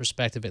management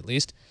perspective, at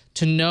least,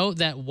 to know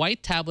that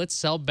white tablets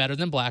sell better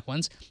than black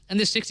ones, and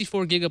the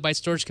 64 gigabyte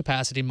storage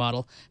capacity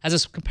model has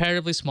a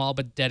comparatively small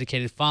but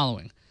dedicated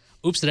following.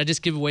 Oops, did I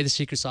just give away the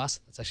secret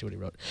sauce? That's actually what he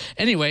wrote.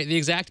 Anyway, the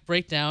exact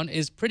breakdown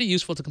is pretty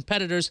useful to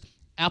competitors.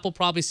 Apple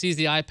probably sees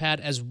the iPad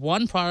as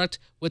one product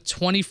with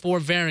 24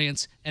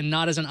 variants and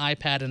not as an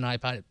iPad and an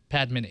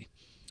iPad mini.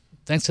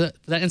 Thanks for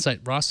that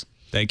insight, Ross.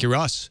 Thank you,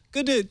 Ross.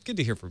 Good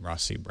to hear from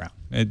Ross C. Brown.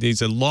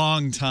 He's a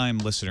long-time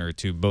listener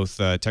to both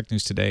Tech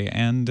News Today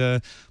and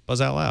Buzz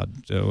Out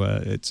Loud. So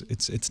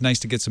it's nice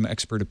to get some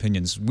expert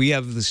opinions. We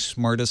have the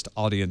smartest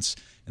audience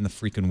in the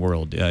freaking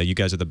world. You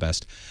guys are the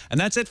best. And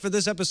that's it for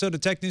this episode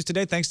of Tech News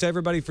Today. Thanks to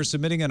everybody for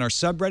submitting in our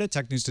subreddit,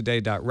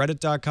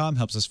 technewstoday.reddit.com.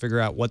 Helps us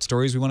figure out what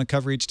stories we want to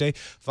cover each day.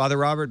 Father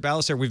Robert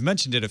Ballecer, we've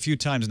mentioned it a few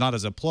times, not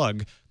as a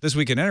plug. This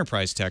Week in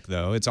Enterprise Tech,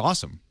 though, it's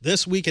awesome.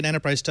 This Week in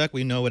Enterprise Tech,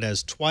 we know it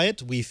as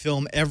TWiT. We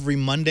film every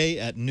Monday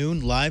at noon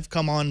live.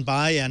 Come on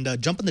by and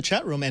jump in the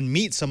chat room and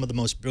meet some of the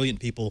most brilliant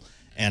people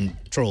and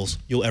trolls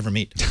you'll ever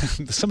meet.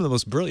 Some of the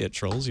most brilliant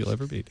trolls you'll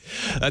ever meet.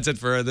 That's it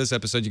for this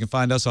episode. You can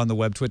find us on the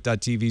web,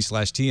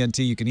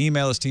 twit.tv/TNT. You can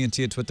email us,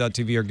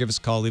 tnt@twit.tv, or give us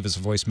a call, leave us a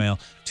voicemail,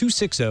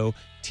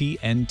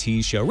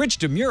 260-TNT-SHOW. Rich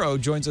DeMuro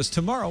joins us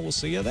tomorrow. We'll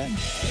see you then.